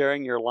much for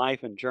sharing your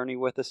life and journey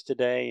with us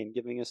today and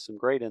giving us some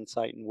great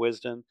insight and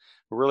wisdom.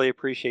 I really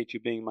appreciate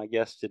you being my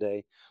guest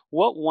today.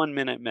 What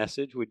 1-minute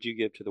message would you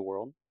give to the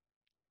world?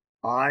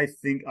 I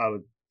think I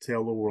would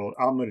tell the world,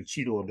 I'm going to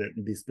cheat a little bit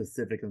and be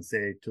specific and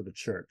say to the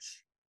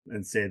church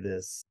and say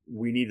this: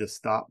 we need to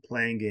stop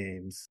playing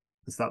games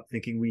and stop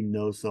thinking we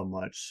know so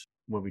much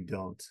when we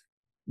don't.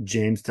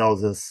 James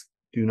tells us,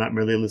 do not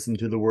merely listen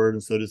to the word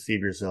and so deceive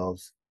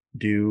yourselves.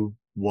 Do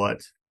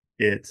what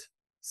it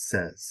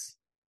says.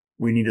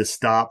 We need to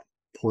stop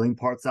pulling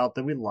parts out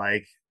that we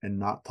like and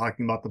not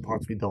talking about the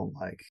parts we don't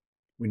like.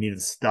 We need to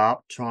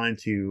stop trying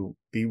to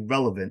be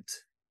relevant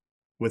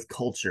with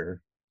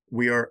culture.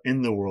 We are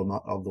in the world,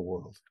 not of the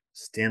world.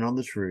 Stand on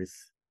the truth.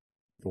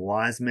 The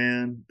wise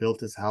man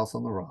built his house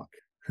on the rock.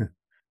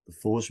 The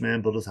foolish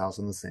man built his house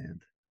on the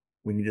sand.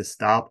 We need to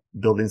stop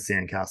building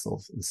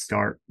sandcastles and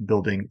start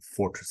building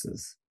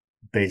fortresses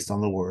based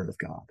on the word of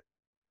God.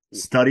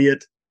 Study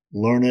it,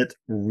 learn it,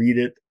 read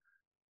it,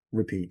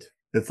 repeat.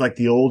 It's like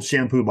the old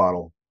shampoo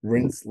bottle.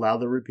 Rinse,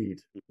 lather,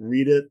 repeat.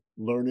 Read it,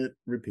 learn it,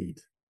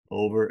 repeat.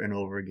 Over and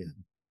over again.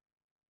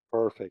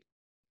 Perfect.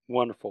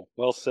 Wonderful.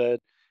 Well said.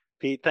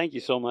 Pete, thank you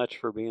so much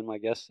for being my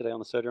guest today on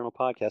the Sojournal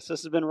podcast.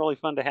 This has been really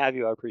fun to have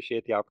you. I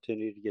appreciate the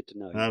opportunity to get to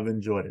know you. I've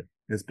enjoyed it.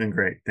 It's been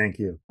great. Thank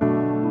you.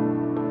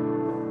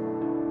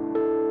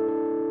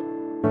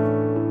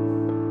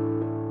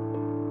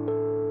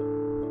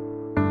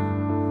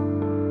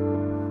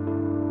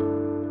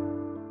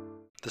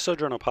 The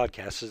Sojournal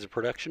podcast is a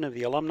production of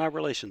the Alumni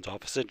Relations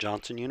Office at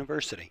Johnson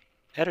University.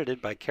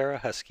 Edited by Kara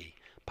Husky.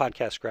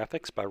 Podcast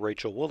graphics by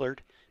Rachel Woolard.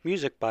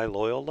 Music by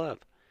Loyal Love.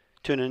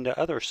 Tune into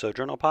other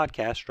Sojournal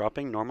podcasts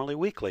dropping normally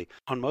weekly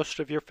on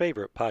most of your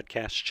favorite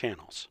podcast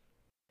channels.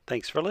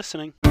 Thanks for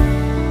listening.